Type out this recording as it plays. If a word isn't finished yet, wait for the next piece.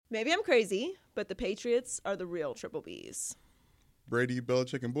Maybe I'm crazy, but the Patriots are the real Triple Bs. Brady,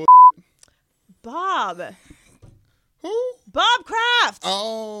 Belichick, and bull. Bob. Who? Bob Kraft.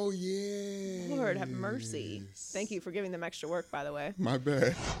 Oh, yeah. Lord have mercy. Thank you for giving them extra work, by the way. My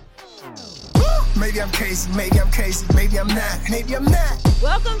bad. Maybe I'm crazy, maybe I'm crazy, maybe I'm not, maybe I'm not.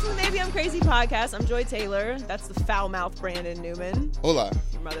 Welcome to the Maybe I'm Crazy podcast. I'm Joy Taylor. That's the foul-mouthed Brandon Newman. Hola.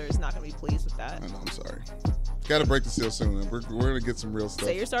 Your mother is not going to be pleased with that. I know, I'm sorry. Got to break the seal soon. We're going to get some real stuff.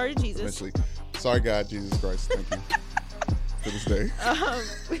 Say you're sorry to Jesus. Eventually. Sorry, God, Jesus Christ. Thank you for this day.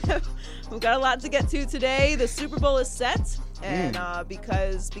 We've got a lot to get to today. The Super Bowl is set, and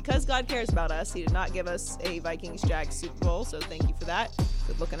because God cares about us, he did not give us a Vikings-Jags Super Bowl, so thank you for that.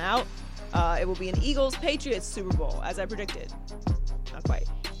 Good looking out. It will be an Eagles-Patriots Super Bowl, as I predicted. Not quite.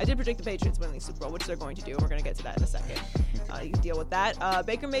 I did predict the Patriots winning the Super Bowl, which they're going to do. We're going to get to that in a second. You can deal with that.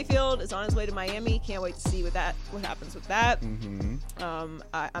 Baker Mayfield is on his way to Miami. Can't wait to see what happens with that. Mm-hmm.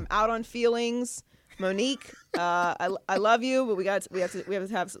 I'm out on feelings. Monique, I love you, but we have to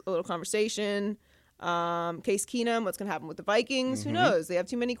have a little conversation. Case Keenum, what's going to happen with the Vikings? Who knows? They have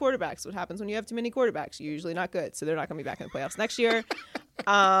too many quarterbacks. What happens when you have too many quarterbacks? You're usually not good, so they're not going to be back in the playoffs next year.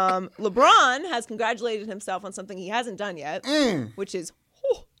 LeBron has congratulated himself on something he hasn't done yet, which is,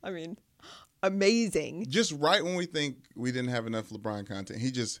 amazing. Just right when we think we didn't have enough LeBron content,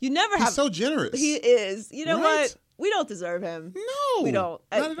 he's so generous. He is. You know right? what? We don't deserve him. No, we don't.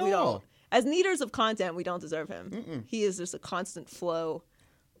 Not at we all. Don't. As needers of content, we don't deserve him. He is just a constant flow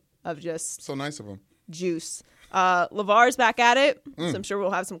of just so nice of him. Juice. LeVar's back at it, so I'm sure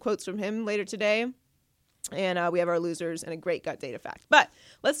we'll have some quotes from him later today. And we have our losers and a great gut data fact. But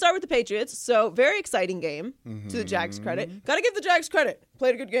let's start with the Patriots. So very exciting game to the Jags credit. Got to give the Jags credit.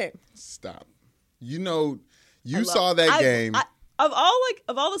 Played a good game. Stop. You saw that game. Of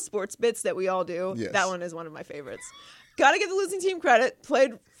all the sports bits that we all do, that one is one of my favorites. Got to give the losing team credit.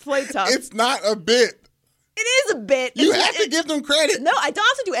 Played tough. It's not a bit. It is a bit. You have to give them credit. No, I don't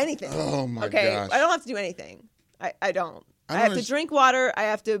have to do anything. Oh, my gosh. I don't have to do anything. I don't. I have to drink water. I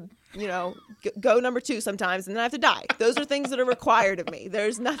have to, go number 2 sometimes, and then I have to die. Those are things that are required of me.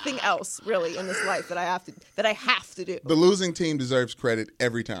 There's nothing else, really, in this life that I have to do. The losing team deserves credit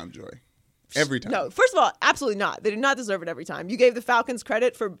every time, Joy. Every time. No, first of all, absolutely not. They do not deserve it every time. You gave the Falcons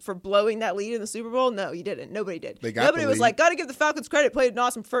credit for blowing that lead in the Super Bowl? No, you didn't. Nobody did. Nobody was like, got to give the Falcons credit, played an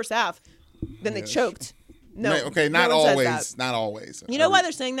awesome first half. Then they choked. No. Okay, not always. Not always. You know why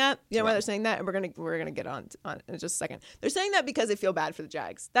they're saying that? You know why they're saying that? And we're gonna get on in just a second. They're saying that because they feel bad for the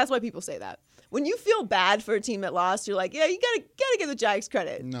Jags. That's why people say that. When you feel bad for a team that lost, you're like, yeah, you gotta give the Jags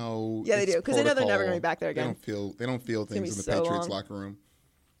credit. No. Yeah, they do, because they know they're never gonna be back there again. They don't feel things in the Patriots locker room.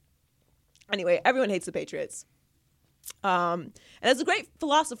 Anyway, everyone hates the Patriots. And as a great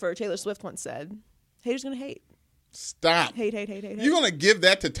philosopher, Taylor Swift once said, haters gonna hate. Stop. Hate. You're going to give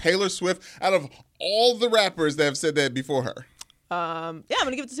that to Taylor Swift out of all the rappers that have said that before her? Yeah, I'm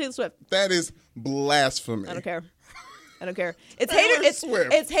going to give it to Taylor Swift. That is blasphemy. I don't care.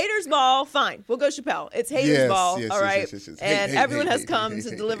 It's haters ball. Fine. We'll go Chappelle. It's haters ball. All right. And everyone has come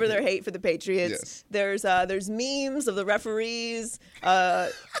to deliver their hate for the Patriots. Yes. There's memes of the referees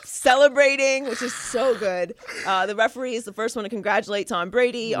celebrating, which is so good. The referee is the first one to congratulate Tom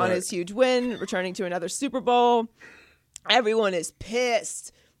Brady on his huge win, returning to another Super Bowl. Everyone is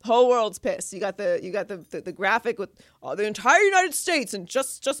pissed. The whole world's pissed. You got the graphic with the entire United States and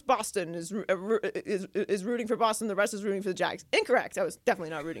just Boston is rooting for Boston. The rest is rooting for the Jags. Incorrect. I was definitely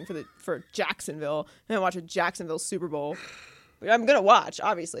not rooting for Jacksonville. I'm gonna watch a Jacksonville Super Bowl. I'm gonna watch,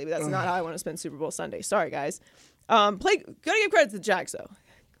 obviously, but that's not how I want to spend Super Bowl Sunday. Sorry, guys. Gotta give credit to the Jags though,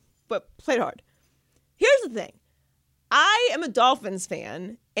 but played hard. Here's the thing. I am a Dolphins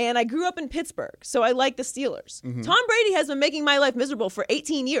fan, and I grew up in Pittsburgh, so I like the Steelers. Tom Brady has been making my life miserable for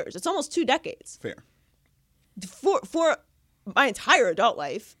 18 years. It's almost 2 decades. Fair. For my entire adult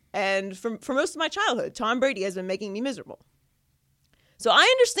life, and for most of my childhood, Tom Brady has been making me miserable. So I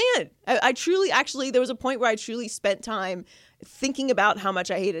understand. I truly, actually, there was a point where I truly spent time thinking about how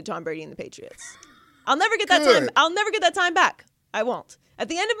much I hated Tom Brady and the Patriots. I'll never get that time. I'll never get that time back. I won't. At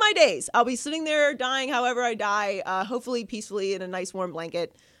the end of my days, I'll be sitting there dying however I die, hopefully peacefully in a nice warm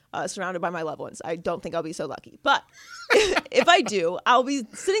blanket, surrounded by my loved ones. I don't think I'll be so lucky. But if I do, I'll be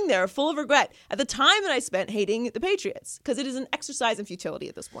sitting there full of regret at the time that I spent hating the Patriots, because it is an exercise in futility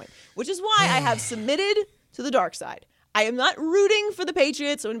at this point, which is why I have submitted to the dark side. I am not rooting for the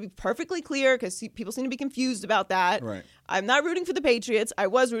Patriots. I want to be perfectly clear, because people seem to be confused about that. Right. I'm not rooting for the Patriots. I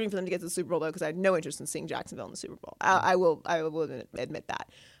was rooting for them to get to the Super Bowl, though, because I had no interest in seeing Jacksonville in the Super Bowl. I will admit that.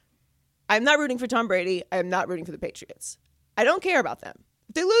 I'm not rooting for Tom Brady. I am not rooting for the Patriots. I don't care about them.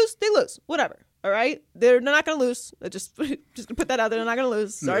 If they lose, they lose. Whatever. All right, they're not going to lose. Just gonna put that out there. They're not going to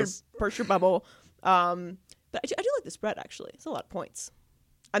lose. Sorry to burst your bubble. But I do like the spread. Actually, it's a lot of points.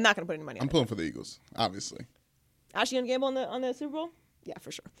 I'm not going to put any money on it. I'm pulling for the Eagles, obviously. Ashley, you gonna gamble on the Super Bowl? Yeah,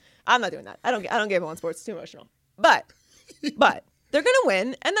 for sure. I'm not doing that. I don't gamble on sports. It's too emotional. But they're gonna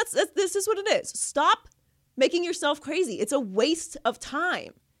win, and this is what it is. Stop making yourself crazy. It's a waste of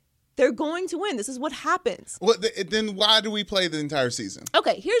time. They're going to win. This is what happens. Well, then why do we play the entire season?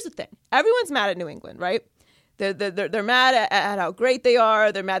 Okay, here's the thing. Everyone's mad at New England, right? They're mad at how great they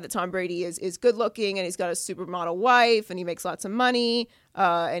are. They're mad that Tom Brady is good looking and he's got a supermodel wife and he makes lots of money.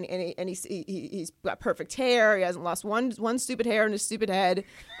 And he's got perfect hair. He hasn't lost one stupid hair in his stupid head.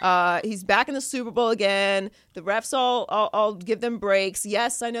 He's back in the Super Bowl again. The refs all give them breaks.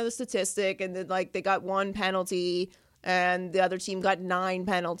 Yes, I know the statistic, and then they got 1 penalty, and the other team got 9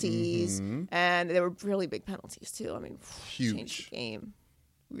 penalties, and they were really big penalties too. I mean, huge. Changed the game.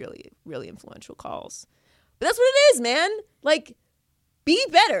 Really, really influential calls. But that's what it is, man. Be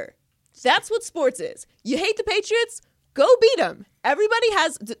better. That's what sports is. You hate the Patriots? Go beat them. Everybody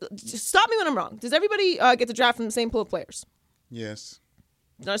has. Stop me when I'm wrong. Does everybody get to draft from the same pool of players? Yes.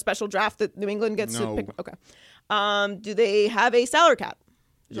 Not a special draft that New England gets No. to pick. Okay. Do they have a salary cap?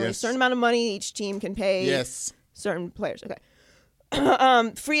 There's only a Yes. certain amount of money each team can pay. Yes. Certain players.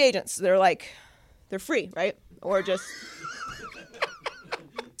 Okay. Free agents. They're free, right? Or just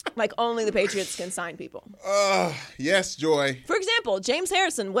only the Patriots can sign people. Yes, Joy. For example, James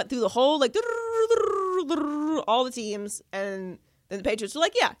Harrison went through the whole all the teams, and then the Patriots were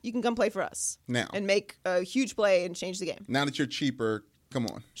like, yeah, you can come play for us Now. and make a huge play and change the game. Now that you're cheaper, come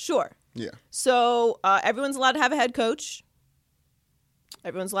on. Sure. Yeah. So everyone's allowed to have a head coach.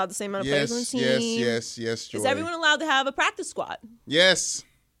 Everyone's allowed the same amount of players on the team. Yes, Joy. Is everyone allowed to have a practice squad? Yes.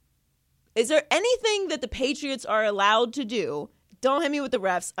 Is there anything that the Patriots are allowed to do? Don't hit me with the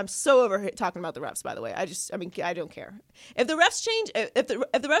refs. I'm so over talking about the refs, by the way. I don't care. If the refs change, if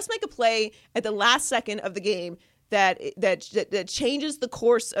the refs make a play at the last second of the game that changes the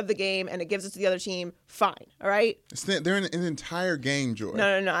course of the game and it gives it to the other team, fine. All right. They're in an entire game, Joy. No.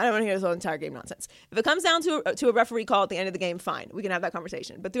 I don't want to hear this whole entire game nonsense. If it comes down to a referee call at the end of the game, fine. We can have that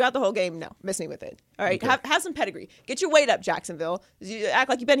conversation. But throughout the whole game, no. Miss me with it. All right. Okay. Have some pedigree. Get your weight up, Jacksonville. You act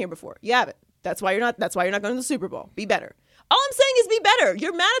like you've been here before. You haven't. That's why you're not going to the Super Bowl. Be better. All I'm saying is be better.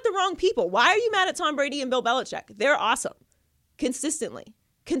 You're mad at the wrong people. Why are you mad at Tom Brady and Bill Belichick? They're awesome. Consistent.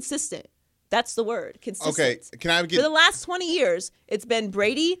 That's the word. Consistent. Okay, can I get... For the last 20 years, it's been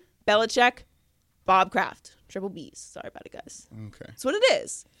Brady, Belichick, Bob Kraft. Triple B's. Sorry about it, guys. Okay. That's what it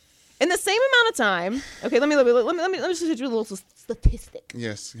is. In the same amount of time... Okay, let me just hit you with a little statistic.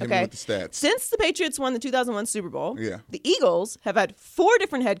 Yes, hit me with the stats. Since the Patriots won the 2001 Super Bowl, Yeah. the Eagles have had 4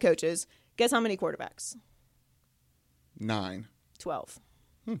 different head coaches. Guess how many quarterbacks? 9. 12.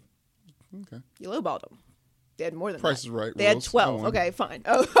 Okay. You lowballed them. They had more than Price that. is right. They had rules. 12. Okay, fine.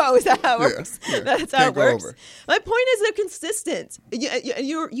 Oh, is that how it works? Yeah. That's how Can't it go works. over. My point is they're consistent.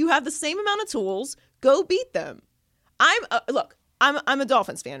 You have the same amount of tools. Go beat them. I'm a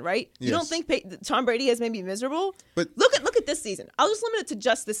Dolphins fan, right? You don't Yes. think Tom Brady has made me miserable? But- look at this season. I'll just limit it to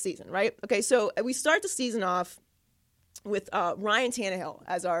just this season, right? Okay, so we start the season off with Ryan Tannehill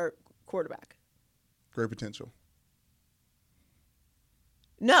as our quarterback. Great potential.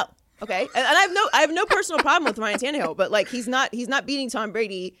 No. Okay. And I have no personal problem with Ryan Tannehill, but he's not beating Tom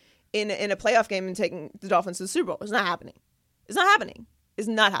Brady in a playoff game and taking the Dolphins to the Super Bowl. It's not happening.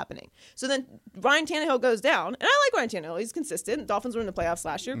 So then Ryan Tannehill goes down, and I like Ryan Tannehill. He's consistent. Dolphins were in the playoffs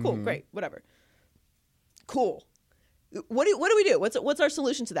last year. Cool, great, whatever. Cool. What do we do? What's our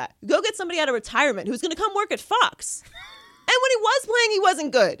solution to that? Go get somebody out of retirement who's going to come work at Fox. And when he was playing, he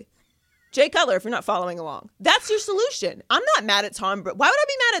wasn't good. Jay Cutler, if you're not following along. That's your solution. I'm not mad at Tom Brady. Why would I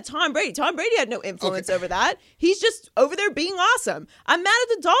be mad at Tom Brady? Tom Brady had no influence over that. He's just over there being awesome. I'm mad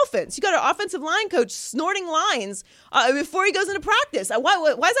at the Dolphins. You got an offensive line coach snorting lines before he goes into practice. Why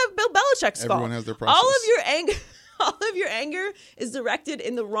is that Bill Belichick's fault? Everyone has their process. All of your anger is directed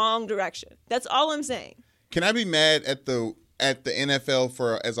in the wrong direction. That's all I'm saying. Can I be mad at the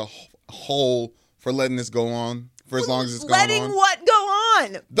NFL as a whole for letting this go on for as long as it's going on? Letting what go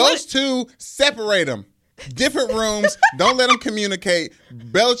on? Those two, separate them. Different rooms. Don't let them communicate.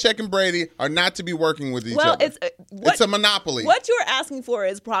 Belichick and Brady are not to be working with each other. It's a monopoly. What you're asking for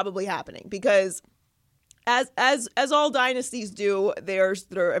is probably happening because, as all dynasties do, they're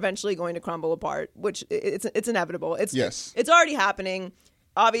eventually going to crumble apart. Which it's inevitable. It's already happening.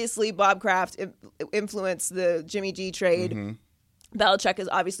 Obviously, Bob Kraft influenced the Jimmy G trade. Belichick is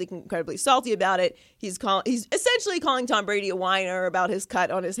obviously incredibly salty about it. He's essentially calling Tom Brady a whiner about his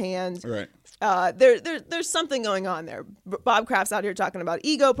cut on his hand. Right. There's something going on there. Bob Kraft's out here talking about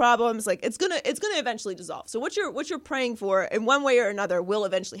ego problems. Like it's gonna eventually dissolve. So what you're praying for in one way or another will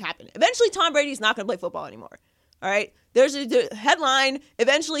eventually happen. Eventually, Tom Brady's not gonna play football anymore. All right. There's a headline.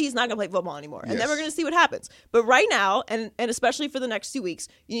 Eventually, he's not going to play football anymore. And then we're going to see what happens. But right now, and especially for the next 2 weeks,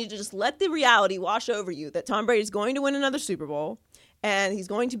 you need to just let the reality wash over you that Tom Brady's going to win another Super Bowl. And he's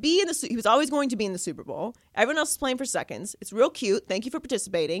going to be he was always going to be in the Super Bowl. Everyone else is playing for seconds. It's real cute. Thank you for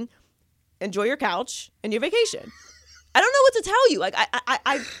participating. Enjoy your couch and your vacation. I don't know what to tell you. Like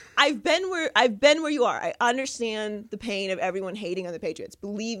I've been where you are. I understand the pain of everyone hating on the Patriots.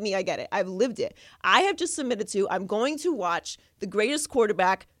 Believe me, I get it. I've lived it. I have just submitted to. I'm going to watch the greatest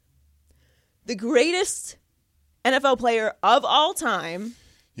quarterback, the greatest NFL player of all time,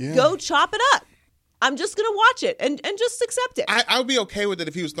 go chop it up. I'm just going to watch it and just accept it. I would be okay with it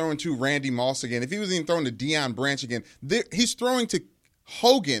if he was throwing to Randy Moss again. If he was even throwing to Deion Branch again. He's throwing to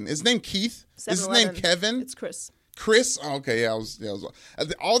Hogan. Is his name Keith? Is his name Kevin? It's Chris. Chris? Okay, yeah, I was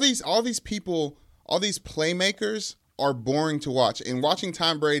all these people, all these playmakers are boring to watch. And watching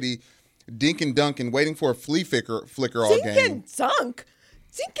Tom Brady dink and dunk and waiting for a flea flicker all game. Dink and dunk?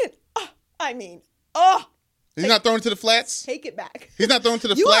 He's not throwing to the flats? Take it back. He's not throwing to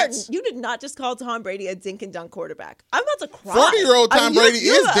the flats? You did not just call Tom Brady a dink and dunk quarterback. I'm about to cry. 40-year-old Tom Brady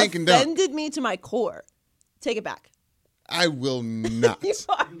is dink and dunk. You offended me to my core. Take it back. I will not. You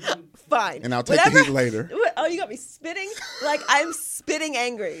are fine. And I'll take the heat later. Oh, you got me spitting? Like I'm spitting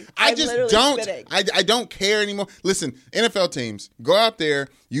angry. I don't care anymore. Listen, NFL teams, go out there,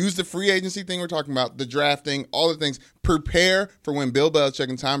 use the free agency thing we're talking about, the drafting, all the things. Prepare for when Bill Belichick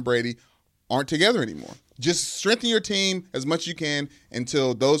and Tom Brady aren't together anymore. Just strengthen your team as much as you can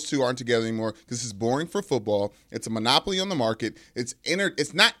until those two aren't together anymore. This is boring for football. It's a monopoly on the market. It's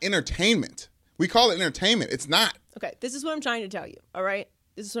not entertainment. We call it entertainment. It's not. Okay, this is what I'm trying to tell you, all right?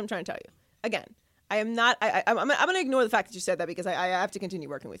 This is what I'm trying to tell you. Again, I am not – I'm going to ignore the fact that you said that because I have to continue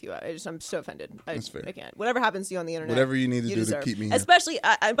working with you. I'm so offended. That's fair. I can't. Whatever happens to you on the internet. Whatever you need to do to keep me here. Especially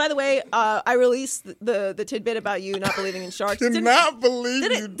by the way, I released the tidbit about you not believing in sharks. Didn't go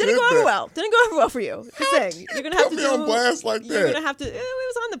over well. Didn't go over well for you. Just saying. You're going to have to put me on blast like that. You're going to have to – it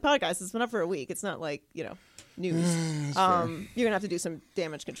was on the podcast. It's been up for a week. It's not like, news. You're gonna have to do some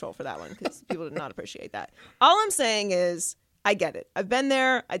damage control for that one because people did not appreciate that. All I'm saying is I get it. I've been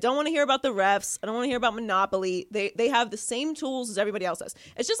there. I don't want to hear about the refs. I don't want to hear about Monopoly. They have the same tools as everybody else does.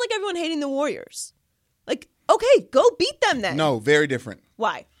 It's just like everyone hating the Warriors. Like, okay, go beat them then. No, very different.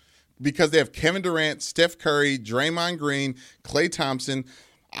 Why? Because they have Kevin Durant, Steph Curry, Draymond Green, Klay Thompson.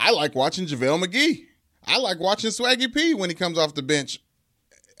 I like watching JaVale McGee. I like watching Swaggy P when he comes off the bench.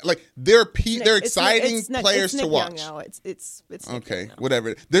 Like they're exciting players to watch. It's okay,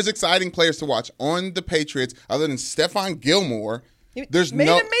 whatever. There's exciting players to watch on the Patriots. Other than Stephon Gilmore, there's made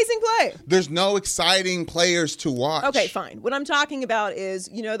an amazing play. There's no exciting players to watch. Okay, fine. What I'm talking about is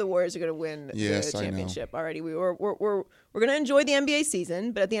the Warriors are going to win the championship already. We're going to enjoy the NBA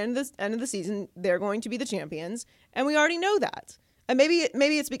season, but at the end of the season, they're going to be the champions, and we already know that. And maybe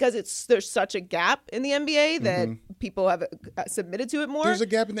it's because there's such a gap in the NBA that people have submitted to it more. There's a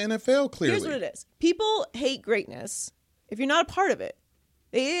gap in the NFL, clearly. Here's what it is. People hate greatness if you're not a part of it.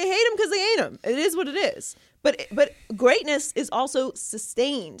 They hate them because they ain't them. It is what it is. But greatness is also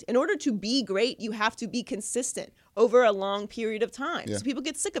sustained. In order to be great, you have to be consistent over a long period of time. Yeah. So people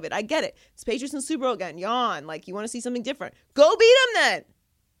get sick of it. I get it. It's Patriots and Super Bowl again. Yawn. Like, you want to see something different. Go beat them then.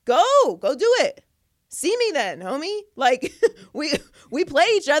 Go do it. See me then, homie. Like, we play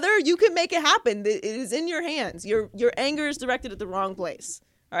each other. You can make it happen. It is in your hands. Your anger is directed at the wrong place.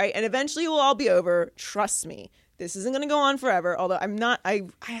 All right? And eventually it will all be over. Trust me. This isn't going to go on forever, although I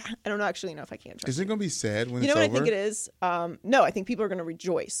don't actually know if I can trust Is it going to be sad when it's over? You know what I think it is? No, I think people are going to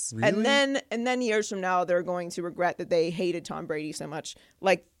rejoice. Really? And then years from now, they're going to regret that they hated Tom Brady so much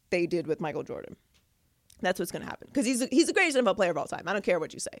like they did with Michael Jordan. That's what's going to happen. Because he's the greatest NFL player of all time. I don't care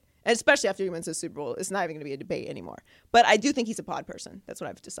what you say. And especially after he wins the Super Bowl, it's not even going to be a debate anymore. But I do think he's a pod person. That's what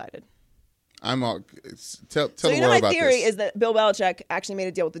I've decided. Tell the world about this. My theory is that Bill Belichick actually made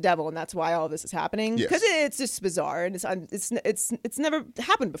a deal with the devil, and that's why all of this is happening. Because it's just bizarre, and it's never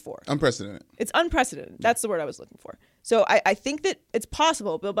happened before. Unprecedented. It's unprecedented. That's the word I was looking for. So I think that it's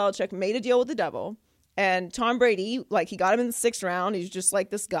possible Bill Belichick made a deal with the devil, and Tom Brady, like, he got him in the 6th round. He's just like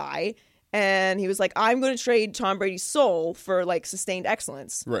this guy. And he was like, I'm going to trade Tom Brady's soul for, like, sustained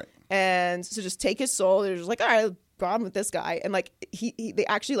excellence. Right. And so just take his soul. They're just like, all right, gone with this guy, and like they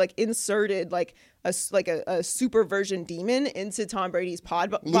actually like inserted like a super version demon into Tom Brady's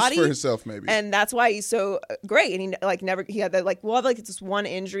body for himself, maybe, and that's why he's so great. And he had that like like this one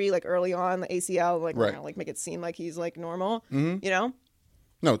injury like early on, the ACL, like right. Like make it seem like he's like normal, you know?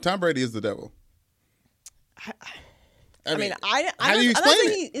 No, Tom Brady is the devil. I mean, I'm how do you not explain saying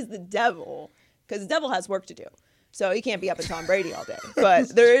it? he is the devil, because the devil has work to do. So he can't be up at Tom Brady all day.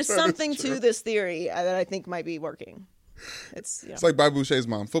 But there is something to this theory that I think might be working. It's like Bobby Boucher's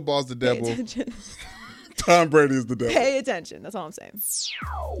mom. Football's the devil. Tom Brady is the devil. Pay attention. That's all I'm saying.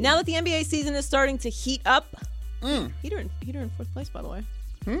 Now that the NBA season is starting to heat up, Heater in fourth place, by the way.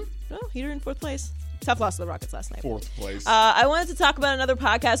 No, Heater in fourth place. Tough loss to the Rockets last night. Fourth place. I wanted to talk about another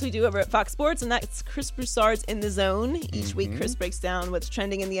podcast we do over at Fox Sports, and that's Chris Broussard's In the Zone. Each week, Chris breaks down what's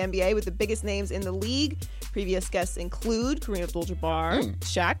trending in the NBA with the biggest names in the league. Previous guests include Kareem Abdul-Jabbar,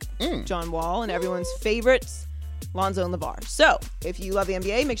 Shaq, John Wall, and everyone's favorites, Lonzo and LeVar. So, if you love the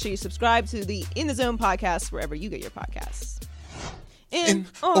NBA, make sure you subscribe to the In the Zone podcast wherever you get your podcasts. In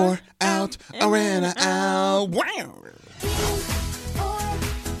or out, arena out. Wow.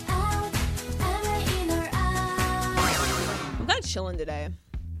 I'm kind of chilling today.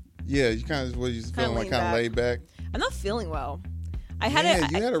 Yeah, you kind of feeling like kind of laid back. I'm not feeling well. You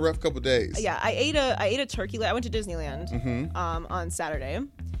had a rough couple days. Yeah, I ate a turkey leg. I went to Disneyland on Saturday,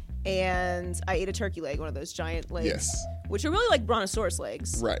 and I ate a turkey leg, one of those giant legs, which are really like brontosaurus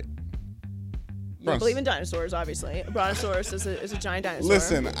legs. Right. You don't believe in dinosaurs, obviously. A brontosaurus is a giant dinosaur.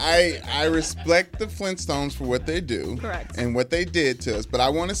 Listen, I respect the Flintstones for what they do. Correct. And what they did to us. But I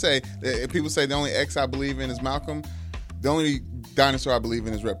want to say, if people say the only X I believe in is Malcolm, the only dinosaur I believe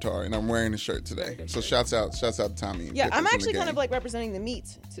in is Reptar, and I'm wearing his shirt today. So shouts out to Tommy. Yeah, I'm actually kind of like representing the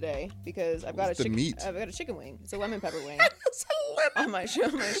meat today because I've got I've got a chicken wing. It's a lemon pepper wing. It's a lemon. On my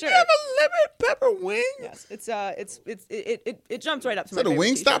shirt. You have a lemon pepper wing? Yes, it jumps right up to my favorite.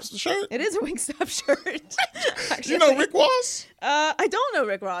 Is that a Wingstop shirt? It is a Wingstop shirt. You know Rick Ross? I don't know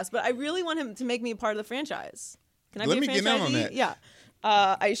Rick Ross, but I really want him to make me a part of the franchise. Can I be a franchisee? Let me get down on that. Yeah.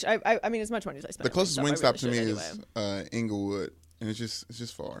 I mean, as much money as I spend. The closest Wingstop to me is Inglewood. And it's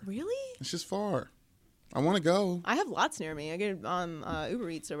just far. Really? It's just far. I want to go. I have lots near me. I get it on Uber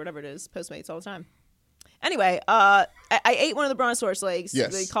Eats or whatever it is, Postmates all the time. Anyway, I ate one of the brontosaurus legs.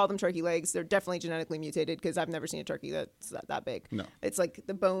 Yes. They call them turkey legs. They're definitely genetically mutated because I've never seen a turkey that's that big. No. It's like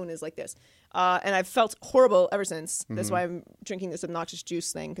the bone is like this. And I've felt horrible ever since. That's why I'm drinking this obnoxious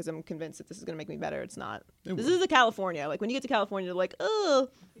juice thing, because I'm convinced that this is going to make me better. It's not. This is the California. Like when you get to California, they're like, oh,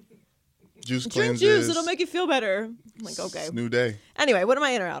 juice drink cleanses. Juice, it'll make you feel better. I'm like, okay. It's a new day. Anyway, what am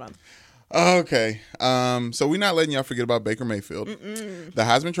I in or out on? Okay. So we're not letting y'all forget about Baker Mayfield. The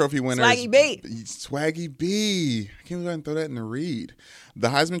Heisman Trophy winner. Swaggy B. I can't go ahead and throw that in the read. The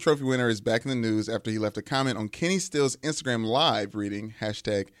Heisman Trophy winner is back in the news after he left a comment on Kenny Stills' Instagram Live reading,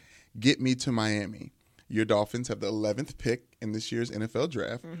 #GetMeToMiami. Your Dolphins have the 11th pick in this year's NFL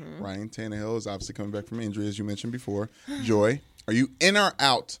draft. Ryan Tannehill is obviously coming back from injury, as you mentioned before. Joy, are you in or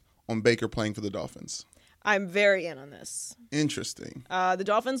out on Baker playing for the Dolphins? I'm very in on this. Interesting. The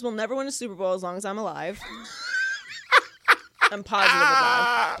Dolphins will never win a Super Bowl as long as I'm alive. I'm positive of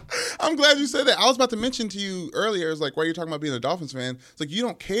that. I'm glad you said that. I was about to mention to you earlier, it's like, why are you talking about being a Dolphins fan? It's like, you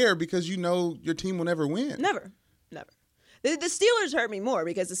don't care because you know your team will never win. Never. The Steelers hurt me more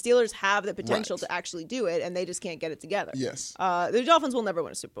because the Steelers have the potential to actually do it, and they just can't get it together. Yes. The Dolphins will never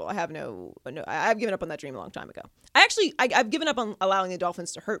win a Super Bowl. I have I've given up on that dream a long time ago. I've given up on allowing the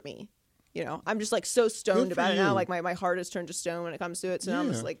Dolphins to hurt me. You know, I'm just like so stoned about it now. Like my heart has turned to stone when it comes to it. So now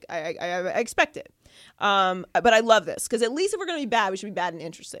I'm just like, I expect it. But I love this because at least if we're going to be bad, we should be bad and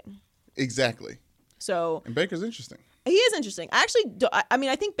interesting. Exactly. So. And Baker's interesting. He is interesting. I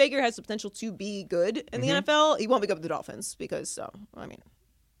think Baker has the potential to be good in the NFL. He won't be good with the Dolphins because,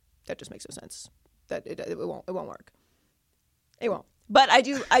 that just makes no sense. That it won't work. It won't. But I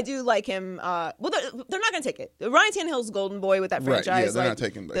do like him. They're not going to take it. Ryan Tannehill's golden boy with that franchise. Right, yeah, they're not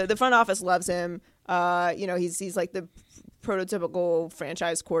taking Baker. The front office loves him. He's like the prototypical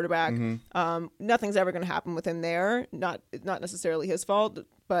franchise quarterback. Nothing's ever going to happen with him there. Not necessarily his fault,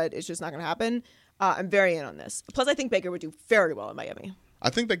 but it's just not going to happen. I'm very in on this. Plus, I think Baker would do very well in Miami. I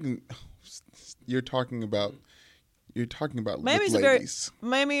think they can. You're talking about Miami's ladies.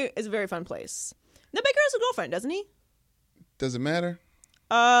 Miami is a very fun place. Now Baker has a girlfriend, doesn't he? Does it matter?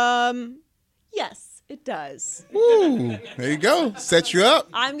 Yes, it does. Ooh, there you go. Set you up.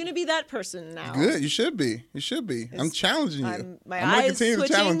 I'm gonna be that person now. Good. You should be. I'm challenging you. My eyes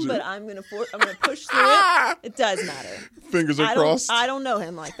twitching, but I'm gonna push through it. It does matter. Fingers are crossed. I don't know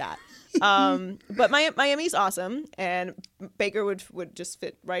him like that. But Miami's awesome, and Baker would just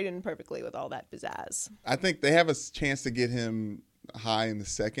fit right in perfectly with all that pizzazz. I think they have a chance to get him high in the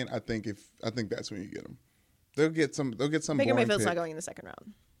second. I think that's when you get him. They'll get some. Baker Mayfield's not going in the second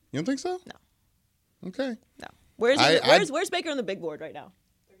round. You don't think so? No. Okay. No. Where's Baker on the big board right now?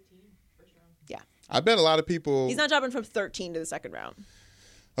 13, first round. Yeah. I bet a lot of people. He's not dropping from 13 to the second round.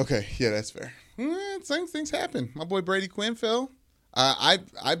 Okay, yeah, that's fair. Same things happen. My boy Brady Quinn fell. I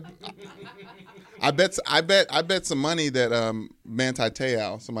bet some money that Manti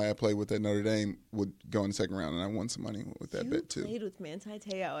Te'o, somebody I played with at Notre Dame, would go in the second round, and I won some money with that bet too. You played with Manti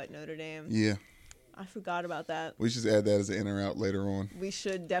Te'o at Notre Dame. Yeah. I forgot about that. We should add that as an in or out later on. We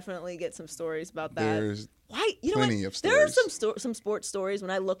should definitely get some stories about that. There's plenty of stories. There are some sports stories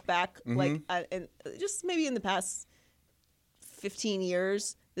when I look back, like and just maybe in the past 15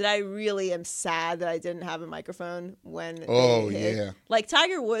 years, that I really am sad that I didn't have a microphone when they hit. Yeah. Like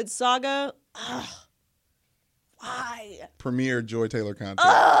Tiger Woods saga. Ugh. Why? Premier Joy Taylor content.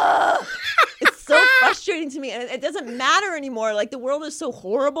 It's so frustrating to me, and it doesn't matter anymore. Like, the world is so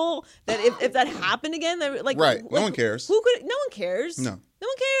horrible that if that happened again, like, right? No one cares. No one cares. No one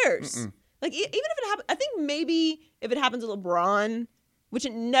cares. Like, even if it happened, I think maybe if it happened to LeBron, which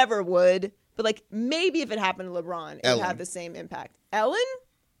it never would, but like maybe if it happened to LeBron, it would have the same impact. Ellen,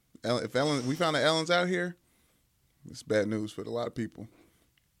 if we found that Ellen's out here, it's bad news for a lot of people.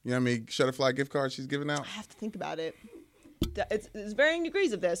 You know what I mean? Shutterfly gift card she's giving out. I have to think about it. It's varying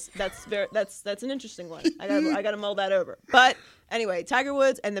degrees of this. That's an interesting one. I gotta mull that over. But anyway, Tiger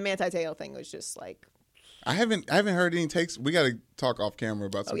Woods and the Manti Te'o thing was just like. I haven't heard any takes. We got to talk off camera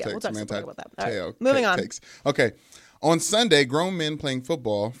about some takes. We'll talk about that. Te'o right, moving on. Takes. Okay. On Sunday, grown men playing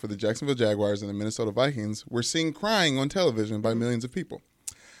football for the Jacksonville Jaguars and the Minnesota Vikings were seen crying on television by millions of people.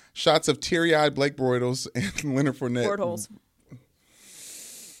 Shots of teary-eyed Blake Bortles and Leonard Fournette. Bortles.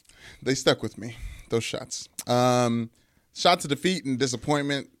 They stuck with me, those shots. Shots of defeat and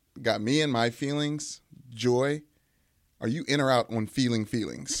disappointment got me in my feelings. Joy, are you in or out on feeling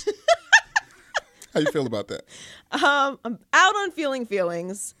feelings? How you feel about that? I'm out on feeling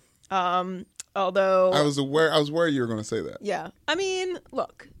feelings. Although I was worried you were going to say that. Yeah, I mean,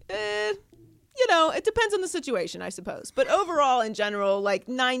 look, it depends on the situation, I suppose. But overall, in general, like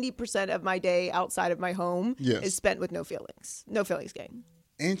 90% of my day outside of my home is spent with no feelings. No feelings gang.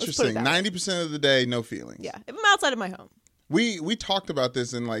 Interesting. 90% of the day, no feelings. Yeah, if I'm outside of my home. We talked about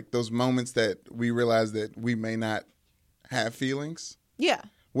this in like those moments that we realized that we may not have feelings. Yeah.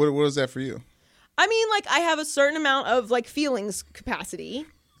 What was that for you? I mean, like I have a certain amount of like feelings capacity.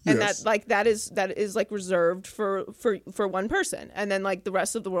 And that is like reserved for one person, and then like the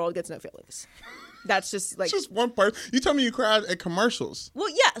rest of the world gets no feelings. That's just like just one person. You told me you cried at commercials. Well,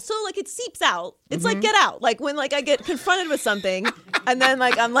 yeah. So like it seeps out. It's like Get Out. Like when like I get confronted with something, and then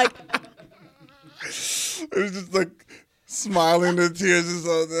like I'm like, it's just like smiling, the tears is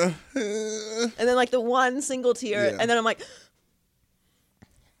all there, and then like the one single tear, and then I'm like,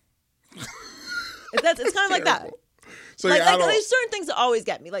 it's kind of like that. So like there's certain things that always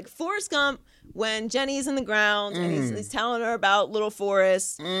get me. Like Forrest Gump, when Jenny's in the ground and he's telling her about little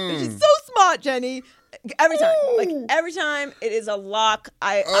Forrest. And she's so smart, Jenny. Every time it is a lock.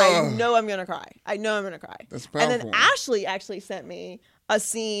 I know I'm gonna cry. That's powerful. And then Ashley actually sent me a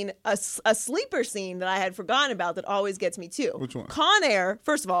scene, a sleeper scene that I had forgotten about that always gets me too. Which one? Con Air.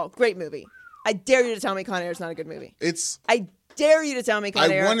 First of all, great movie. I dare you to tell me Con Air is not a good movie. I dare you to tell me Con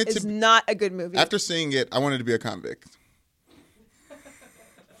Air is not a good movie. After seeing it, I wanted to be a convict.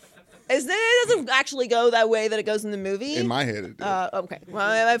 It doesn't actually go that way that it goes in the movie. In my head, it did. Okay.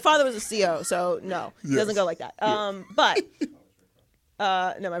 Well, my father was a CO, so no, it doesn't go like that. But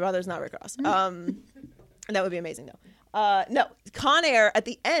no, my brother's not Rick Ross. That would be amazing, though. No, Con Air at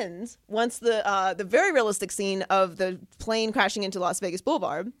the end, once the very realistic scene of the plane crashing into Las Vegas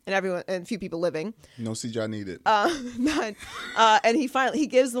Boulevard and a few people living. No CGI needed. And he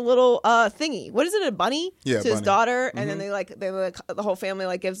gives the little thingy. What is it? A bunny? Yeah, to his daughter, and then they the whole family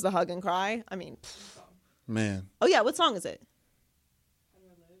like gives the hug and cry. I mean, man. Oh yeah, what song is it?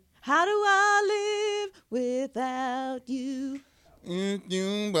 How do I live without you?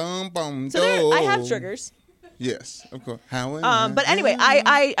 So I have triggers. Yes, of course. But anyway,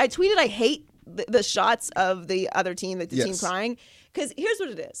 I tweeted I hate the shots of the other team, the team crying, because here's what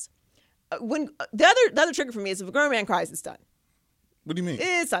it is. When the other trigger for me is if a grown man cries, it's done. What do you mean?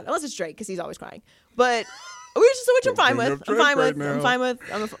 It's done, unless it's Drake, because he's always crying. But which I'm fine with.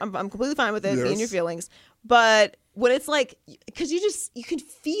 I'm completely fine with it. Yes. Be in your feelings. But when it's like, because you can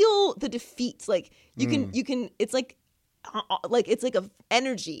feel the defeat. Like you can. It's like it's like a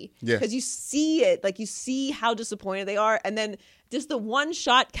energy because you see it, like you see how disappointed they are, and then just the one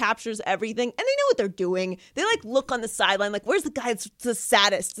shot captures everything, and they know what they're doing. They like look on the sideline, like, where's the guy that's the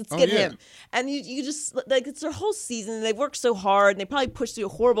saddest? Let's get him. And you just like, it's their whole season. They've worked so hard, and they probably pushed through a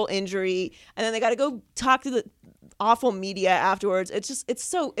horrible injury, and then they got to go talk to the awful media afterwards. It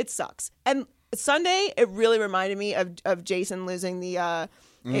sucks. And Sunday, it really reminded me of Jason losing the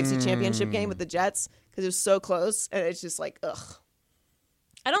AFC Championship game with the Jets because it was so close, and it's just like, ugh.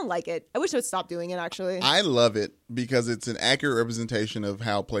 I don't like it. I wish I would stop doing it, actually. I love it because it's an accurate representation of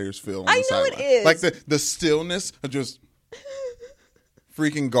how players feel on I the know sideline. it is. Like the stillness of just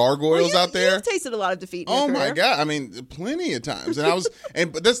freaking gargoyles out there. You've tasted a lot of defeat in Oh, your my career. God. I mean, plenty of times.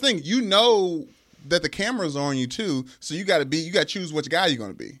 And but that's the thing. You know that the camera's on you, too, so you got to choose which guy you're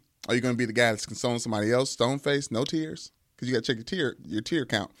going to be. Are you going to be the guy that's consoling somebody else, stone face, no tears? Because you got to check your tear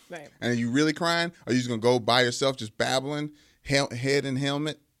count. Right. And are you really crying? Or are you just going to go by yourself just babbling? Head and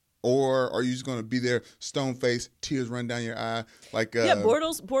helmet, or are you just going to be there, stone face, tears run down your eye? Like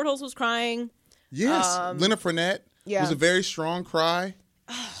Bortles was crying. Yes, Leonard Fournette was a very strong cry.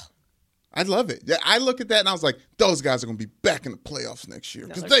 I love it. Yeah, I look at that and I was like, those guys are going to be back in the playoffs next year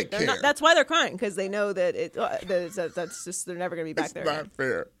because they care. That's why they're crying, because they know that that's just, they're never going to be back it's there. Not again.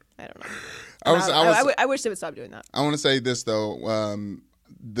 fair. I don't know. I wish they would stop doing that. I want to say this though.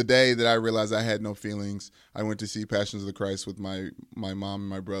 The day that I realized I had no feelings, I went to see Passions of the Christ with my mom and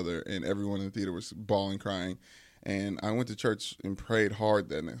my brother, and everyone in the theater was bawling, crying. And I went to church and prayed hard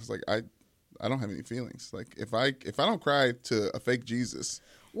then. It was like, I don't have any feelings. Like if I don't cry to a fake Jesus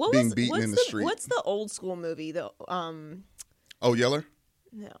being beaten in the street. What's the old school movie? Oh, Yeller?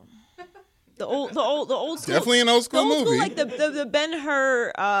 No. The old school. Definitely an old school movie. School, like the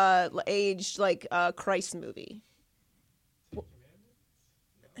Ben-Hur aged like Christ movie.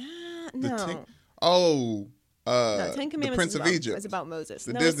 No. Ten Commandments. The Prince of Egypt. It's about Moses.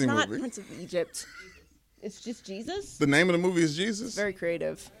 The Disney it's not movie. Prince of Egypt. It's just Jesus. The name of the movie is Jesus. Very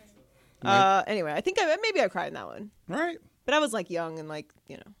creative. Right. Anyway, I think maybe I cried in that one. Right. But I was like young and like,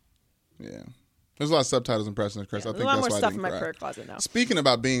 you know. Yeah. There's a lot of subtitles in Passions of the Christ. I think a lot that's more why stuff I in didn't my cry. prayer closet now. Speaking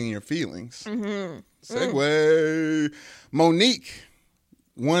about being in your feelings, segue. Monique,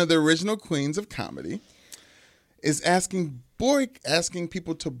 one of the original queens of comedy, is asking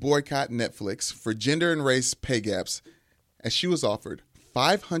people to boycott Netflix for gender and race pay gaps, as she was offered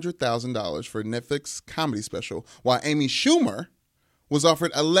 $500,000 for a Netflix comedy special, while Amy Schumer was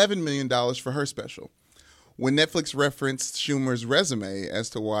offered $11 million for her special. When Netflix referenced Schumer's resume as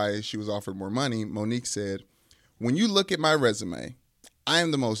to why she was offered more money, Monique said, "When you look at my resume, I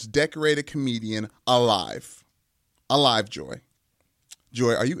am the most decorated comedian alive. Alive, Joy.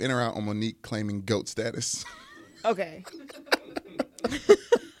 Joy, are you in or out on Monique claiming GOAT status?" Okay.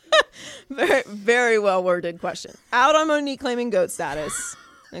 Very, very well worded question. Out on Monique claiming GOAT status.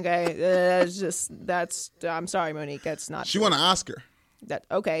 Okay, I'm sorry, Monique. That's not. She won an Oscar.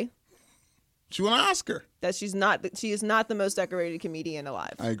 Okay. She won an Oscar. She is not the most decorated comedian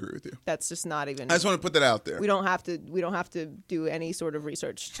alive. I agree with you. That's just not even. I just want to put that out there. We don't have to do any sort of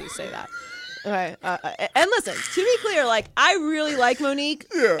research to say that. Okay. And listen, to be clear, like, I really like Monique.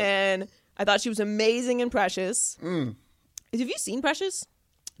 Yeah. And I thought she was amazing and Precious. Have you seen Precious?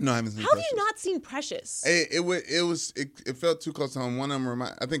 No, I haven't seen How Precious. have you not seen Precious? It felt too close to home. One of them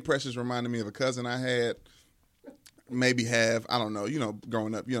I think Precious reminded me of a cousin I had. Maybe have. I don't know. You know,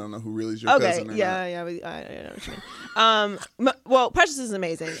 growing up, you don't know who really is your cousin or not. I know what you mean. Well, Precious is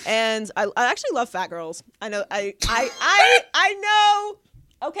amazing, and I actually love fat girls. I know. I know.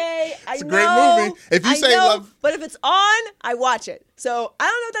 Okay, it's a great movie. If you say love, but if it's on, I watch it. So I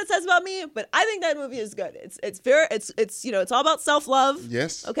don't know what that says about me, but I think that movie is good. It's it's all about self-love.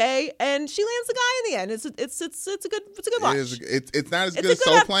 Yes. Okay, and she lands the guy in the end. It's a good watch. It's not as good as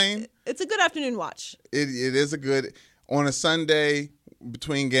Soul Plane. It's a good afternoon watch. It is a good on a Sunday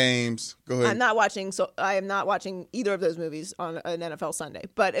between games. Go ahead. I am not watching either of those movies on an NFL Sunday.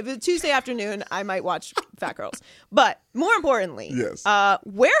 But if it's Tuesday afternoon, I might watch Fat Girls. But more importantly, yes.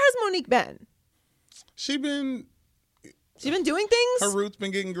 Where has Monique been? She's been doing things. Her roots been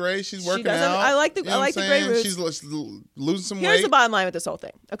getting gray. She's working out. I like the gray roots. She's losing some weight. Here's the bottom line with this whole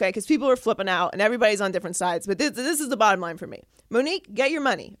thing, okay? Because people are flipping out and everybody's on different sides. But this is the bottom line for me. Monique, get your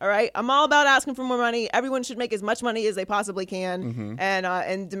money, all right? I'm all about asking for more money. Everyone should make as much money as they possibly can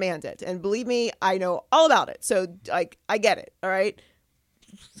and demand it. And believe me, I know all about it. So I get it, all right?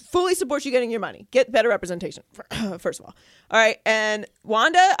 Fully support you getting your money. Get better representation, first of all. All right, and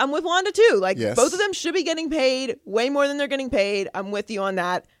Wanda, I'm with Wanda too. Like, yes. Both of them should be getting paid way more than they're getting paid. I'm with you on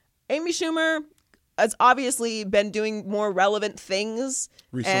that. Amy Schumer, has obviously been doing more relevant things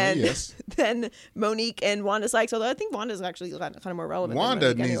recently, yes, than Monique and Wanda Sykes. Although I think Wanda's actually kind of more relevant. Wanda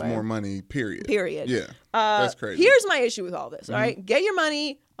than Monique needs anyway. more money. Period. Yeah, that's crazy. Here's my issue with all this. All right, get your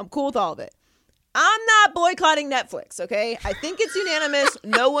money. I'm cool with all of it. I'm not boycotting Netflix, okay? I think it's unanimous.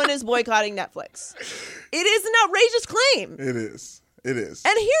 No one is boycotting Netflix. It is an outrageous claim. It is. And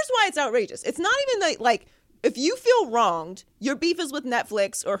here's why it's outrageous. It's not even like if you feel wronged, your beef is with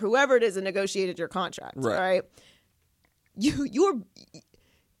Netflix or whoever it is that negotiated your contract, right? All right?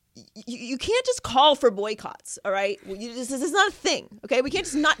 You can't just call for boycotts, all right? This is not a thing, okay? We can't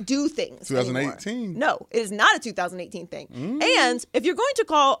just not do things 2018. anymore. No, it is not a 2018 thing. And if you're going to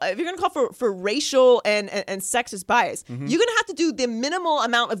call for racial and sexist bias, you're going to have to do the minimal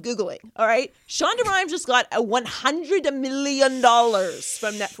amount of Googling, all right? Shonda Rhimes just got $100 million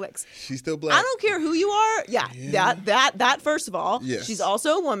from Netflix. She's still black. I don't care who you are. Yeah. That first of all. Yes. She's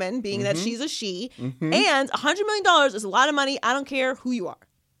also a woman, being that she's a she. And $100 million is a lot of money. I don't care who you are.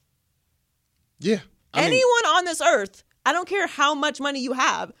 Yeah. Anyone on this earth, I don't care how much money you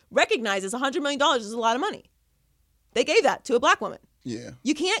have, recognizes $100 million is a lot of money. They gave that to a black woman. Yeah.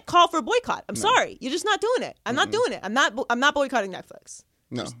 You can't call for a boycott. I'm sorry. You're just not doing it. I'm not doing it. I'm not boycotting Netflix.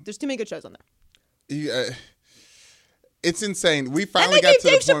 No. There's too many good shows on there. Yeah. It's insane. We finally got to the point. And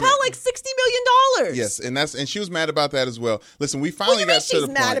they gave Dave Chappelle like $60 million. Yes, and she was mad about that as well. Listen, we finally got to the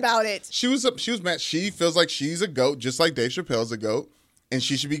point. She's mad about it. She was mad. She feels like she's a GOAT, just like Dave Chappelle's a GOAT, and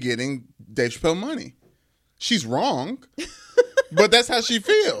she should be getting Dave Chappelle money. She's wrong, but that's how she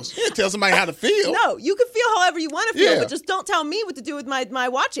feels. You can't tell somebody how to feel. No, you can feel however you want to feel, but just don't tell me what to do with my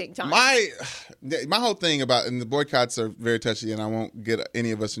watching time. My whole thing about, and the boycotts are very touchy, and I won't get any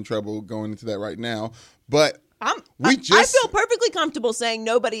of us in trouble going into that right now, but I feel perfectly comfortable saying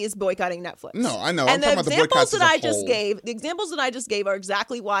nobody is boycotting Netflix. No, I know. And I'm talking about the boycotts as a whole. The examples that I just gave are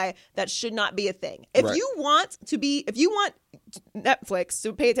exactly why that should not be a thing. If you want Netflix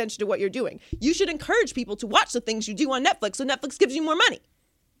to pay attention to what you're doing, you should encourage people to watch the things you do on Netflix, so Netflix gives you more money.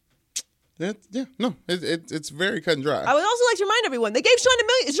 It's very cut and dry. I would also like to remind everyone they gave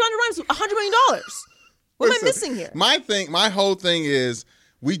Shonda Rhimes $100 million. What am I missing here? My whole thing is,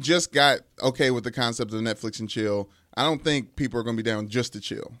 we just got okay with the concept of Netflix and chill. I don't think people are going to be down just to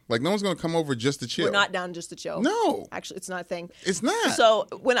chill. Like, no one's going to come over just to chill. We're not down just to chill. No. Actually, it's not a thing. It's not. So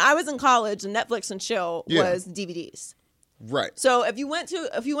when I was in college, Netflix and chill was DVDs. Right. So if you went to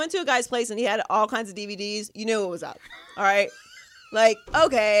a guy's place and he had all kinds of DVDs, you knew it was up. All right. Like,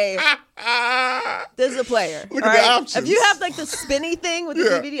 okay, this is a player. Look at the options. If you have like the spinny thing with the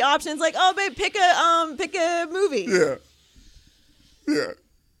DVD options, like, oh babe, pick a movie. Yeah,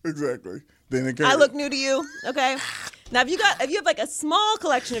 exactly. Then I look new to you. Okay. Now if you have like a small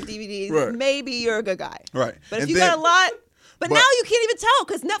collection of DVDs, maybe you're a good guy. Right. But if you got a lot. But now you can't even tell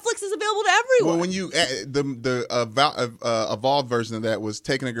because Netflix is available to everyone. Well, when you the evolved version of that was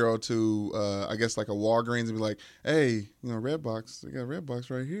taking a girl to I guess like a Walgreens and be like, hey, Redbox, they got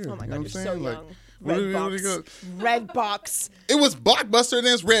Redbox right here. Oh my God, you're so like, young. Redbox. It was Blockbuster,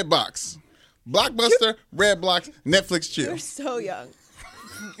 then it's Redbox. Blockbuster, Redbox, Netflix chill. You're so young.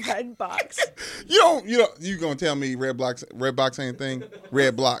 Redbox. You gonna tell me Redbox ain't a thing?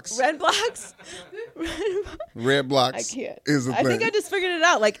 Redblocks. Redblocks? Redblocks. I can't. Is a thing. I think I just figured it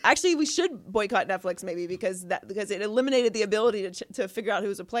out. Like, actually, we should boycott Netflix maybe because it eliminated the ability to figure out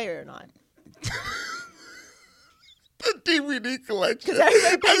who's a player or not. The DVD collection. Because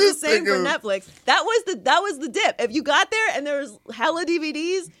everybody pays the same for Netflix. That was the dip. If you got there and there's hella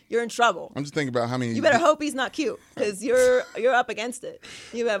DVDs, you're in trouble. I'm just thinking about how many. You better hope he's not cute because you're up against it.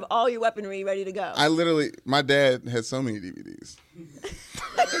 You have all your weaponry ready to go. My dad had so many DVDs.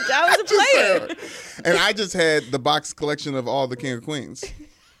 Your dad was a player. And I just had the box collection of all the King of Queens.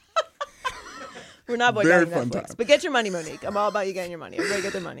 We're not boycotting Netflix. But get your money, Monique. I'm all about you getting your money. Everybody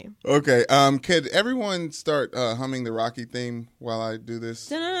get their money. Okay. Could everyone start humming the Rocky theme while I do this?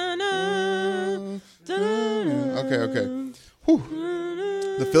 Okay. Whew.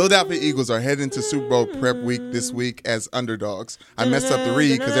 The Philadelphia Eagles are heading to Super Bowl prep week this week as underdogs. I messed up the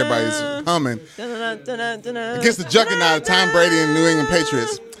read because everybody's humming. Against the juggernaut of Tom Brady and New England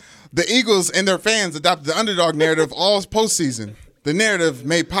Patriots, the Eagles and their fans adopted the underdog narrative all postseason. The narrative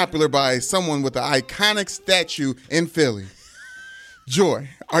made popular by someone with an iconic statue in Philly. Joy,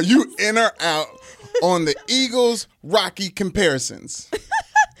 are you in or out on the Eagles-Rocky comparisons?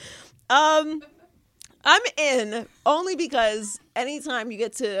 I'm in only because anytime you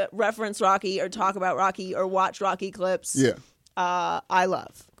get to reference Rocky or talk about Rocky or watch Rocky clips, I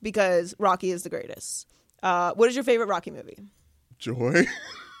love because Rocky is the greatest. What is your favorite Rocky movie? Joy.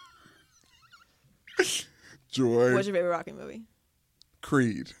 Joy. What's your favorite Rocky movie?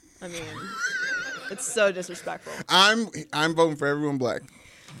 Creed. I mean, It's so disrespectful. I'm voting for everyone black.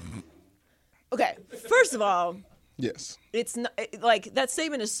 Okay, first of all, yes, it's not like that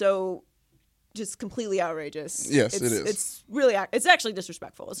statement is so just completely outrageous. Yes, it is. It's really, it's actually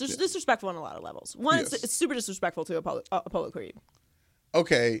disrespectful. It's just disrespectful on a lot of levels. One, Yes. it's super disrespectful to Apollo Creed.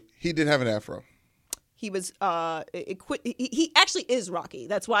 Okay, he did have an afro. He was he actually is Rocky.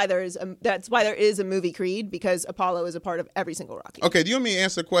 That's why there is a movie Creed, because Apollo is a part of every single Rocky. Okay, do you want me to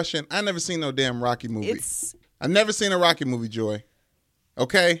answer the question? I never seen no damn Rocky movie. I've never seen a Rocky movie, Joy.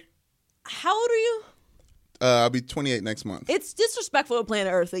 Okay? How old are you? I'll be 28 next month. It's disrespectful to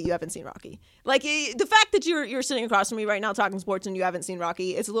planet Earth that you haven't seen Rocky. Like, the fact that you're sitting across from me right now talking sports and you haven't seen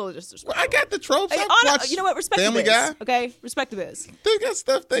Rocky, it's a little disrespectful. Well, I got the tropes. Hey, you know what? Respect Family the biz. Guy. Okay? Respect the biz. They got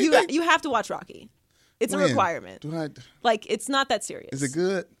stuff. You have to watch Rocky. It's a requirement. Like, it's not that serious. Is it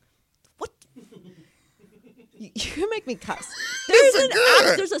good? What? You make me cuss. Good.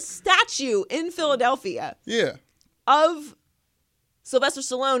 There's a statue in Philadelphia. Yeah. Of Sylvester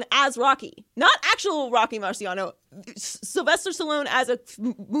Stallone as Rocky, not actual Rocky Marciano. Sylvester Stallone as a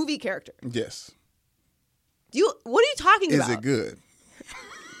movie character. Yes. What are you talking about? Is it good?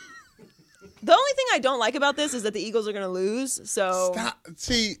 The only thing I don't like about this is that the Eagles are going to lose. So Stop.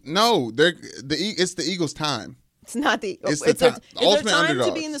 See, no, it's the Eagles' time. It's not the. It's the time. It's their time underdogs.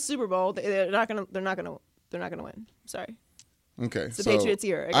 to be in the Super Bowl. They're not going to win. Sorry. Okay, It's the Patriots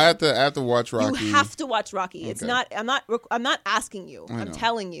here. I have to watch Rocky. You have to watch Rocky. It's Okay. not. I'm not asking you. I I'm know.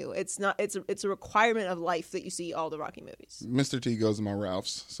 telling you. It's not. It's a requirement of life that you see all the Rocky movies. Mr. T goes to my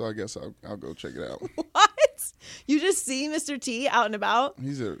Ralph's, so I guess I'll go check it out. What? You just see Mr. T out and about?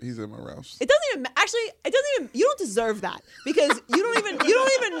 He's at my Ralph's. It doesn't even actually. It doesn't even. You don't deserve that because you don't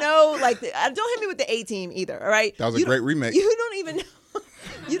even know. Like, don't hit me with the A Team either. All right. That was a great remake. You don't even.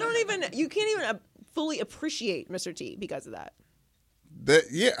 You can't even fully appreciate Mr. T because of that. I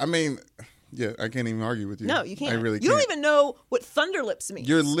can't even argue with you. No, you can't. I really can't. You don't even know what Thunder Lips means.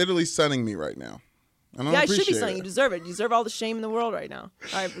 You're literally sunning me right now. I don't I appreciate should be sunning. it. You deserve it. You deserve all the shame in the world right now.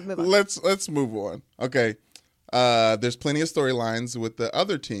 All right, move on. Let's move on. Okay. There's plenty of storylines with the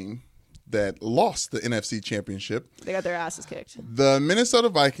other team that lost the NFC Championship. They got their asses kicked. The Minnesota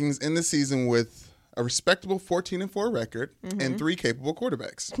Vikings end the season with a respectable 14-4 record and 3 capable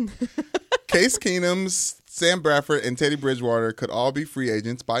quarterbacks. Case Keenum, Sam Bradford, and Teddy Bridgewater could all be free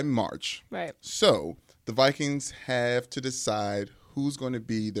agents by March. Right. So the Vikings have to decide who's going to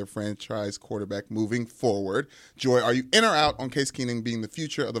be their franchise quarterback moving forward. Joy, are you in or out on Case Keenum being the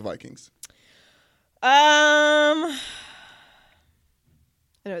future of the Vikings? I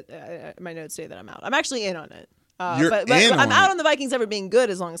know, my notes say that I'm out. I'm actually in on it. But I'm out on the Vikings ever being good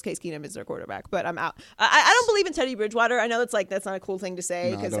as long as Case Keenum is their quarterback. But I'm out. I don't believe in Teddy Bridgewater. I know that's not a cool thing to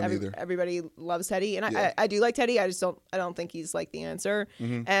say because everybody loves Teddy, and I do like Teddy. I don't think he's like the answer.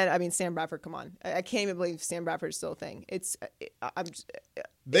 Mm-hmm. And I mean, Sam Bradford, come on, I can't even believe Sam Bradford is still a thing.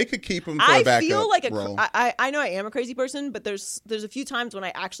 They could keep him for a backup feel like role. I know I am a crazy person, but there's a few times when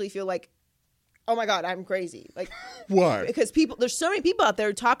I actually feel like, oh my God, I'm crazy. Like, why? Because there's so many people out there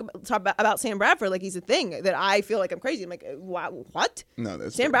who talk about Sam Bradford like he's a thing that I feel like I'm crazy. I'm like, what? No,